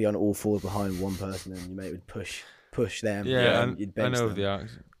 You'd like be on all fours behind one person and your mate would push them. Yeah, and you'd I bench know them. the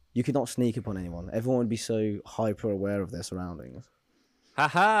acts. You could not sneak upon anyone. Everyone would be so hyper aware of their surroundings.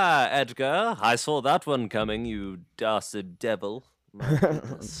 Haha, Edgar! I saw that one coming, you dastard devil. My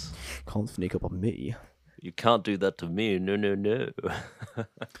goodness. Can't sneak up on me. You can't do that to me. No, no, no. I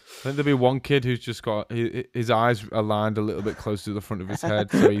think there'll be one kid who's just got his eyes aligned a little bit closer to the front of his head,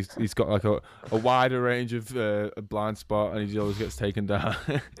 so he's got like a wider range of a blind spot, and he always gets taken down.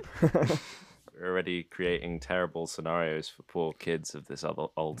 We're already creating terrible scenarios for poor kids of this other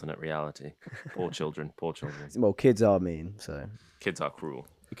alternate reality. Poor children, poor children. Well, kids are mean, so. Kids are cruel.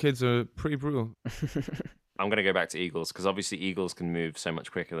 The kids are pretty brutal. I'm going to go back to eagles because obviously eagles can move so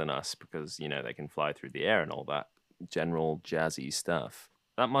much quicker than us because, they can fly through the air and all that general jazzy stuff.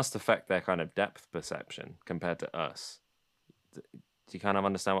 That must affect their kind of depth perception compared to us. Do you kind of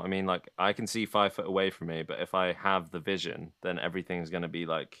understand what I mean? Like, I can see 5 foot away from me, but if I have the vision, then everything's going to be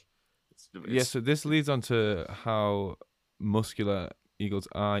like... Yeah, so this leads on to how muscular eagle's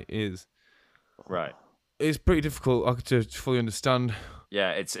eye is. Right. It's pretty difficult to fully understand.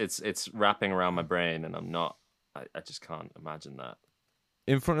 Yeah, it's wrapping around my brain, and I just can't imagine that.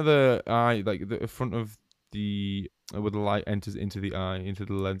 In front of the eye, like the front of the where the light enters into the eye, into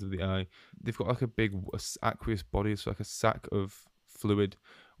the lens of the eye, they've got like a big aqueous body, so like a sac of fluid,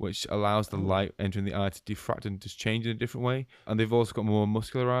 which allows the light entering the eye to diffract and just change in a different way. And they've also got more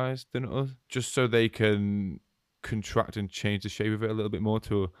muscular eyes than us, just so they can contract and change the shape of it a little bit more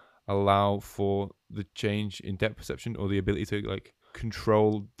to allow for the change in depth perception or the ability to like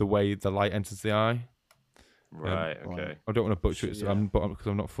control the way the light enters the eye. Right. Okay. I don't want to butcher it, so because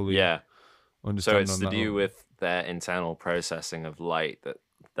I'm not fully So understanding. it's on to that do one. with their internal processing of light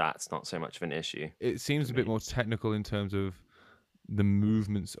that's not so much of an issue. It seems a bit more technical in terms of the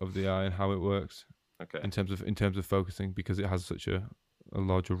movements of the eye and how it works. Okay. In terms of focusing, because it has such a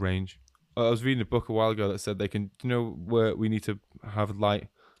larger range. I was reading a book a while ago that said they can, where we need to have light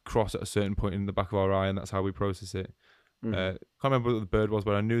cross at a certain point in the back of our eye, and that's how we process it. Can't remember what the bird was,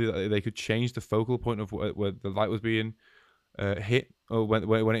 but I knew that they could change the focal point of where the light was being hit or when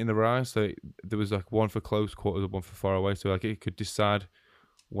it in their eyes. So there was like one for close quarters and one for far away. So like it could decide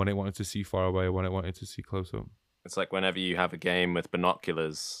when it wanted to see far away or when it wanted to see close up. It's like whenever you have a game with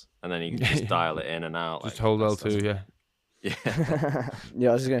binoculars, and then you can just dial it in and out. Just like, hold that's- L2, yeah. Yeah. Yeah,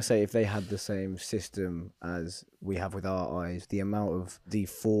 I was just going to say, if they had the same system as we have with our eyes, the amount of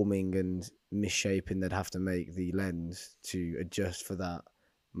deforming and misshaping they'd have to make the lens to adjust for that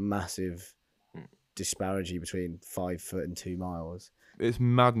massive disparity between 5 foot and 2 miles. It's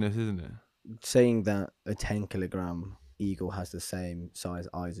madness, isn't it? Saying that a 10-kilogram eagle has the same size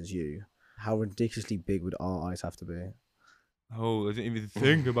eyes as you, how ridiculously big would our eyes have to be? Oh, I didn't even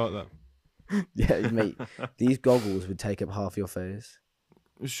think about that. Yeah, mate, these goggles would take up half your face.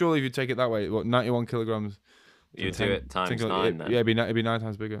 Surely if you take it that way, 91 kilograms You do it times 9 then. Yeah, it'd be 9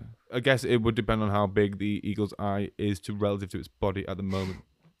 times bigger. I guess it would depend on how big the eagle's eye is relative to its body at the moment.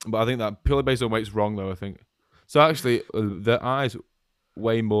 But I think that purely based on weight's wrong, though, I think. So actually, their eyes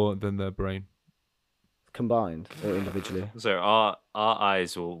weigh more than their brain. Combined or individually? So our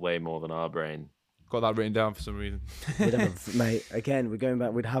eyes will weigh more than our brain. Got that written down for some reason. We'd have mate, again, we're going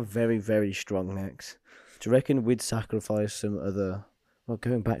back, we'd have very, very strong necks. Do you reckon we'd sacrifice some other... Well,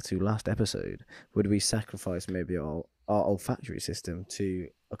 going back to last episode, would we sacrifice maybe our olfactory system to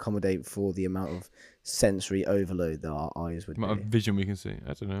accommodate for the amount of sensory overload that our eyes would The amount of vision we can see.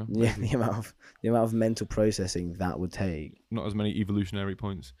 I don't know. Yeah, the amount of mental processing that would take. Not as many evolutionary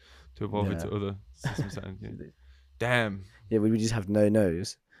points to evolve into other system settings. Yeah. Damn. Yeah, we would just have no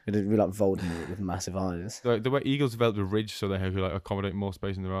nose. It'd be like Voldemort with massive eyes. The way eagles developed a ridge so they could like accommodate more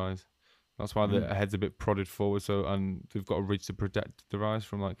space in their eyes. That's why their head's a bit prodded forward. So and they've got a ridge to protect their eyes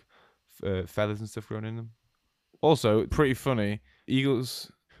from like feathers and stuff growing in them. Also, pretty funny.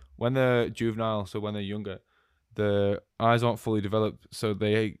 Eagles, when they're juvenile, so when they're younger, the eyes aren't fully developed. So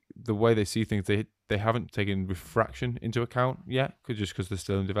the way they see things, they haven't taken refraction into account yet, because they're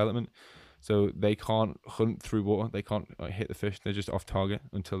still in development. So they can't hunt through water. They can't hit the fish. They're just off target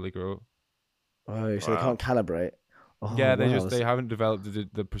until they grow up. Oh, so they can't calibrate. Oh, Yeah, they haven't developed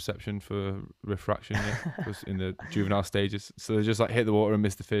the perception for refraction yet, 'cause in the juvenile stages. So they just like hit the water and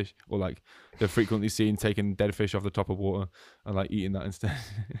miss the fish, or like they're frequently seen taking dead fish off the top of water and like eating that instead.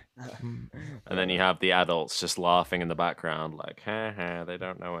 And then you have the adults just laughing in the background, like, ha ha, they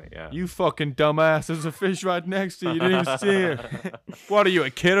don't know it yet. You fucking dumbass! There's a fish right next to you. You didn't even see it. What are you, a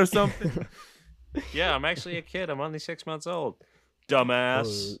kid or something? Yeah, I'm actually a kid. I'm only 6 months old.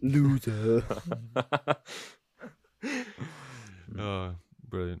 Dumbass. Loser. Oh,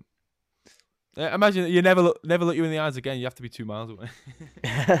 brilliant! Imagine that you never look you in the eyes again. You have to be 2 miles away.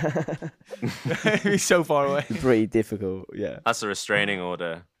 It'd be so far away. Pretty difficult, yeah. That's a restraining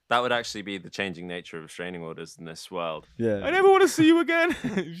order. That would actually be the changing nature of restraining orders in this world. Yeah. I never want to see you again.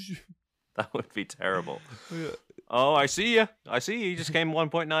 That would be terrible. Yeah. Oh, I see you. You just came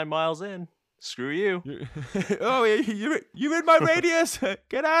 1.9 miles in. Screw you. Oh, you're in my radius.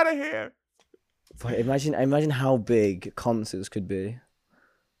 Get out of here. But imagine how big concerts could be.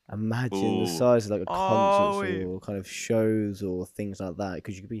 Imagine the size of like a concert or kind of shows or things like that,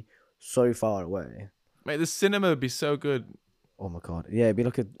 because you could be so far away. Mate, the cinema would be so good. Oh my god, yeah, it'd be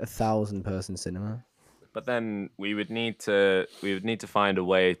like a 1,000-person cinema. But then we would need to find a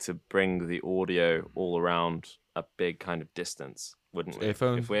way to bring the audio all around a big kind of distance, wouldn't we?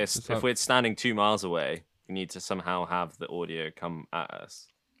 Earphones. If we're standing 2 miles away, we need to somehow have the audio come at us.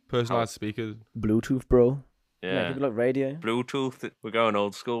 Personalized speakers. Bluetooth, bro. Yeah, it could be like radio. Bluetooth. We're going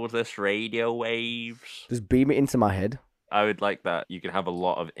old school with this, radio waves. Just beam it into my head. I would like that. You could have a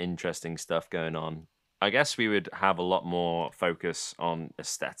lot of interesting stuff going on. I guess we would have a lot more focus on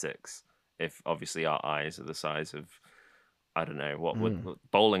aesthetics if obviously our eyes are the size of, I don't know, what would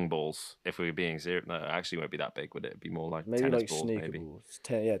bowling balls, if we were being serious. No, it actually won't be that big, would it? It'd be more like maybe tennis like balls, snooker maybe. balls.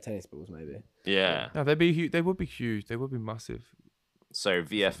 Yeah, tennis balls, maybe. Yeah. No, they'd be huge. They would be huge. They would be massive. So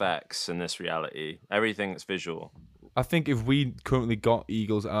VFX in this reality, everything that's visual. I think if we currently got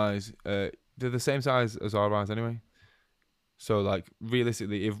eagles' eyes, they're the same size as our eyes anyway. So like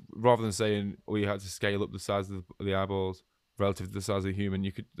realistically, if rather than saying we had to scale up the size of the eyeballs relative to the size of a human,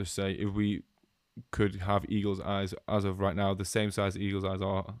 you could just say if we could have eagles' eyes as of right now, the same size eagles' eyes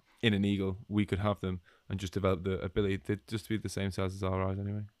are in an eagle, we could have them and just develop the ability to just be the same size as our eyes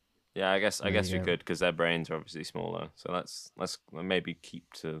anyway. Yeah, I guess we could, because their brains are obviously smaller. So let's maybe keep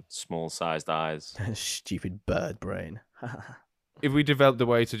to small-sized eyes. Stupid bird brain. If we developed a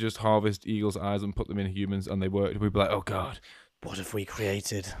way to just harvest eagles' eyes and put them in humans and they worked, we'd be like, oh god, What have we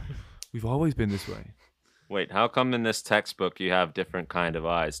created? we've always been this way. Wait, how come in this textbook you have different kind of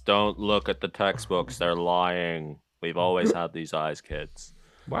eyes? Don't look at the textbooks, they're lying. We've always had these eyes, kids.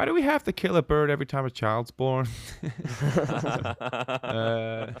 Why do we have to kill a bird every time a child's born?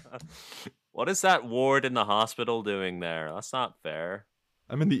 What is that ward in the hospital doing there? That's not fair.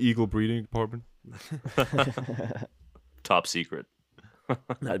 I'm in the eagle breeding department. Top secret.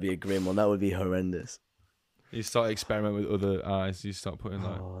 That'd be a grim one. That would be horrendous. You start experimenting with other eyes. You start putting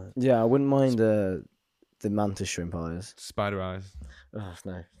like Yeah, I wouldn't mind the mantis shrimp eyes. spider eyes. Oh,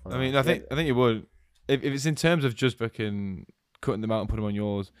 no. I mean, I think you would. If it's in terms of just fucking cutting them out and putting them on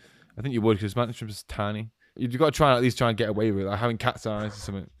yours, I think you would, because mantis shrimp is tiny. You've got to try and at least try and get away with it, like having cat's eyes or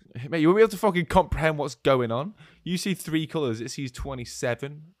something. Mate, you won't be able to fucking comprehend what's going on. You see 3 colours, it sees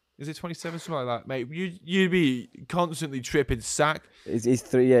 27. Is it 27? Something like that, mate. You'd be constantly tripping sack. It's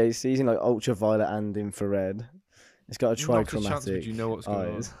 3. Yeah, it's using like ultraviolet and infrared. It's got a Not a chance trichromatic would you know what's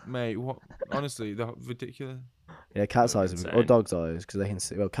going eyes. on, mate. What? Honestly, that's ridiculous. Yeah, cat's eyes Insane. or dog's eyes because they can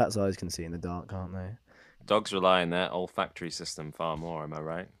see. Well, cat's eyes can see in the dark, can't they? Dogs rely on their olfactory system far more. Am I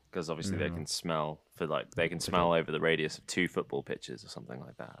right? Because obviously they can smell they can smell over the radius of 2 football pitches or something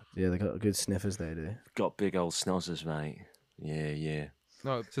like that. Yeah, they got good sniffers. They do. Got big old snozzers, mate. Yeah.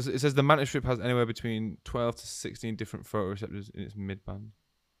 No, it says the mantis shrimp has anywhere between 12 to 16 different photoreceptors in its midband.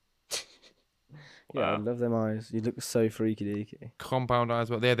 Yeah, I Wow. love them eyes. You look so freaky deaky. Compound eyes,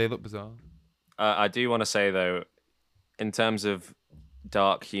 well, yeah, they look bizarre. I do want to say though, in terms of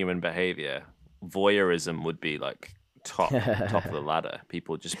dark human behavior, voyeurism would be like top of the ladder.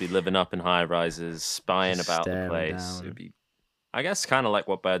 People would just be living up in high rises, spying Just about the staring place. down. It'd be, I guess, kind of like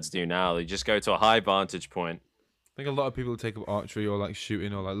what birds do now. They just go to a high vantage point. I think a lot of people take up archery or like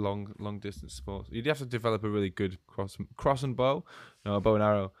shooting or like long distance sports. You'd have to develop a really good cross and bow, no, a bow and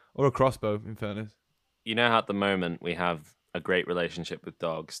arrow, or a crossbow. In fairness, You know how at the moment we have a great relationship with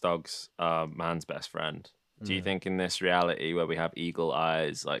dogs. Dogs are man's best friend. Do you think in this reality where we have eagle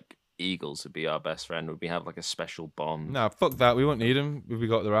eyes, like eagles would be our best friend? Would we have like a special bond? nah, fuck that. We won't need them if we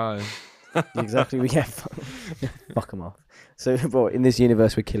got their eyes. Exactly. We get fuck them off. So, bro, in this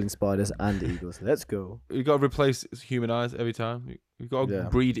universe, we're killing spiders and eagles. Let's go. We got to replace human eyes every time. We've got to Yeah.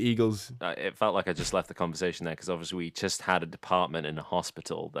 breed eagles. It felt like I just left the conversation there because obviously we just had a department in a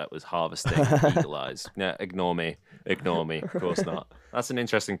hospital that was harvesting eagle eyes. Yeah, ignore me. Of course not. That's an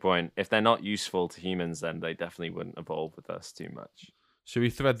interesting point. If they're not useful to humans, then they definitely wouldn't evolve with us too much. Should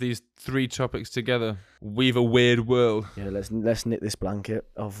we thread these 3 topics together? Weave a weird world. Yeah, let's knit this blanket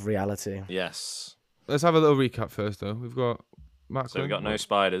of reality. Yes. Let's have a little recap first, though. We've got Macklin. So we got no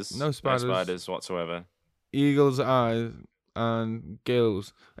spiders. No spiders. No spiders whatsoever. Eagle's eyes and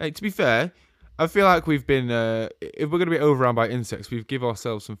gills. Hey, to be fair, I feel like we've been, if we're going to be overrun by insects, we've give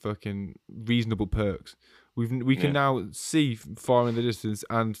ourselves some fucking reasonable perks. We can now see far in the distance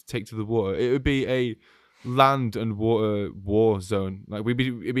and take to the water. It would be a land and water war zone. Like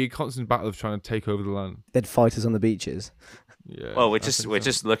it'd be a constant battle of trying to take over the land. Dead fighters on the beaches. Yeah. Well, we're I think so.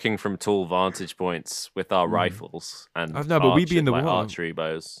 just looking from tall vantage points with our rifles and I know, but we'd be in the like water. archery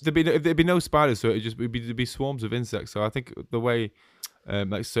bows. There'd be no spiders, so there'd be swarms of insects. So I think the way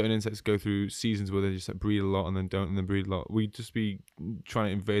like certain insects go through seasons where they just like breed a lot and then don't and then breed a lot, we'd just be trying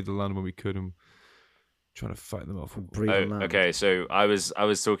to invade the land when we could and trying to fight them off. Breed them out. Okay, so I was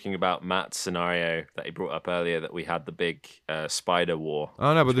talking about Matt's scenario that he brought up earlier that we had the big spider war.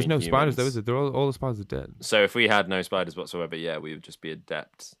 Oh no, but there's no between spiders though, humans. is it? They're all the spiders are dead. So if we had no spiders whatsoever, yeah, we would just be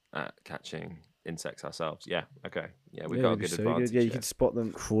adept at catching insects ourselves. Yeah, okay. Yeah, we've got a it'd be good so advantage. Yeah, you could spot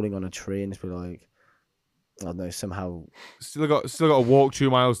them crawling on a tree and just be like, I don't know, somehow. Still got to walk 2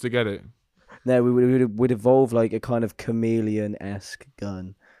 miles to get it. No, we'd evolve like a kind of chameleon-esque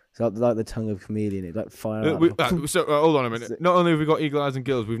gun. So like the tongue of chameleon, it like fire out. Hold on a minute. Not only have we got eagle eyes and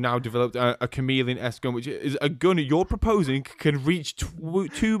gills, we've now developed a chameleon-esque gun, which is a gun you're proposing can reach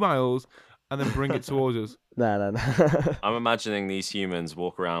 2 miles and then bring it towards us. No. I'm imagining these humans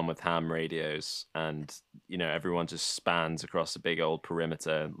walk around with ham radios and, everyone just spans across a big old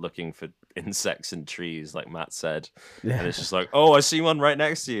perimeter looking for insects and trees, like Matt said. Yeah. And it's just like, oh, I see one right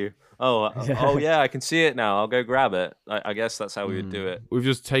next to you. Oh, yeah, I can see it now. I'll go grab it. I guess that's how we would do it. We've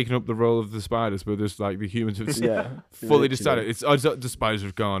just taken up the role of the spiders, but just like the humans have Yeah, fully literally. decided the spiders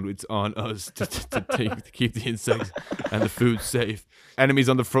have gone. It's on us to keep the insects and the food safe. Enemies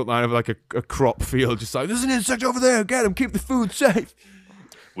on the front line of like a crop field, just like there's an insect over there. Get him. Keep the food safe.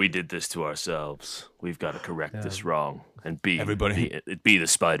 We did this to ourselves. We've got to correct this wrong and be Everybody. be the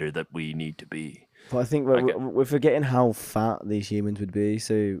spider that we need to be. But I think we're forgetting how fat these humans would be.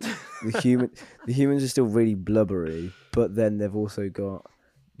 So the humans are still really blubbery, but then they've also got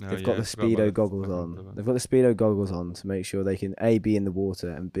they've got the speedo goggles on. They've got the speedo goggles on to make sure they can A, be in the water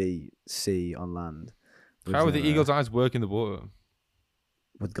and B, see on land. How would the eagle's eyes work in the water?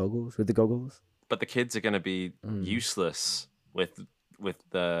 With goggles? With the goggles? But the kids are going to be useless with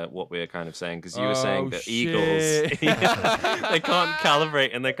the what we're kind of saying, because you were saying that eagles they can't calibrate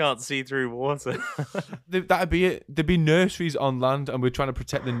and they can't see through water. That'd be it. There'd be nurseries on land, and we're trying to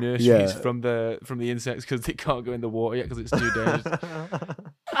protect the nurseries from the insects because they can't go in the water yet because it's too dangerous.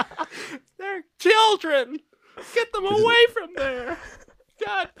 They're children. Get them away from there.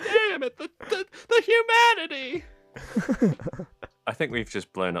 God damn it, the humanity. I think we've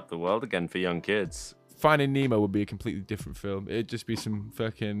just blown up the world again for young kids. Finding Nemo would be a completely different film. It'd just be some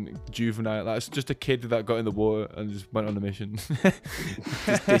fucking juvenile. That's just a kid that got in the water and just went on a mission.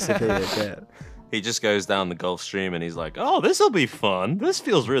 Just disappeared. Yeah. He just goes down the Gulf Stream and he's like, "Oh, this will be fun. This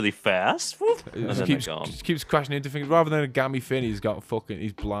feels really fast." Whoop. And then they're gone. Just keeps crashing into things. Rather than a gammy fin, he's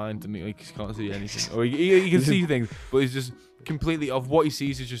blind and he can't see anything. Or he can see things, but he's just completely of what he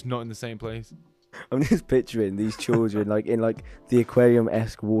sees is just not in the same place. I'm just picturing these children like in like the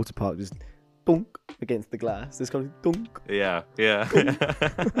aquarium-esque water park, just dunk against the glass. This kind of dunk. Yeah.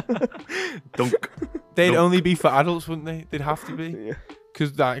 Dunk. They'd Dunk. only be for adults, wouldn't they? They'd have to be. Yeah.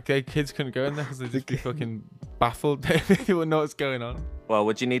 Because like, kids couldn't go in there because they'd just be fucking baffled. They wouldn't know what's going on. Well,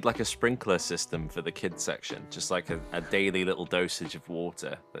 would you need like a sprinkler system for the kids section? Just like a daily little dosage of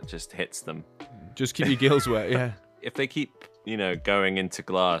water that just hits them. Just keep your gills wet, yeah. If they keep, going into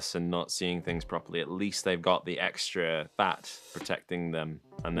glass and not seeing things properly, at least they've got the extra fat protecting them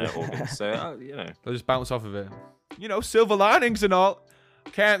and their organs. So, They'll just bounce off of it. Silver linings and all.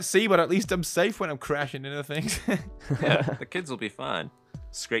 Can't see, but at least I'm safe when I'm crashing into things. yeah, the kids will be fine.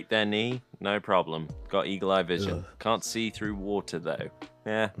 Scrape their knee, no problem. Got eagle eye vision. Ugh. Can't see through water though.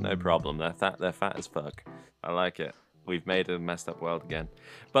 Yeah, no problem. They're fat as fuck. I like it. We've made a messed up world again.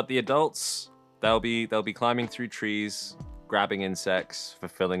 But the adults, they'll be climbing through trees, grabbing insects,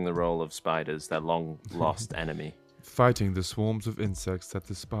 fulfilling the role of spiders, their long lost enemy. Fighting the swarms of insects that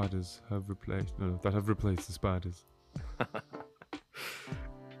the spiders have replaced. No, that have replaced the spiders.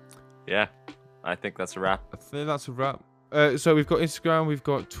 Yeah, I think that's a wrap. I think that's a wrap. So we've got Instagram, we've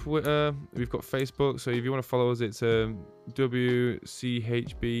got Twitter, we've got Facebook. So if you want to follow us, it's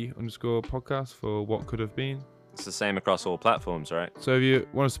WCHB_podcast for what could have been. It's the same across all platforms, right? So if you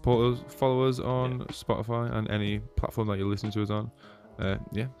want to support us, follow us on Spotify and any platform that you're listening to us on.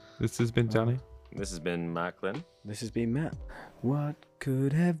 This has been Danny. This has been Macklin. This has been Matt. What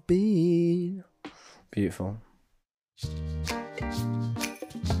could have been? Beautiful.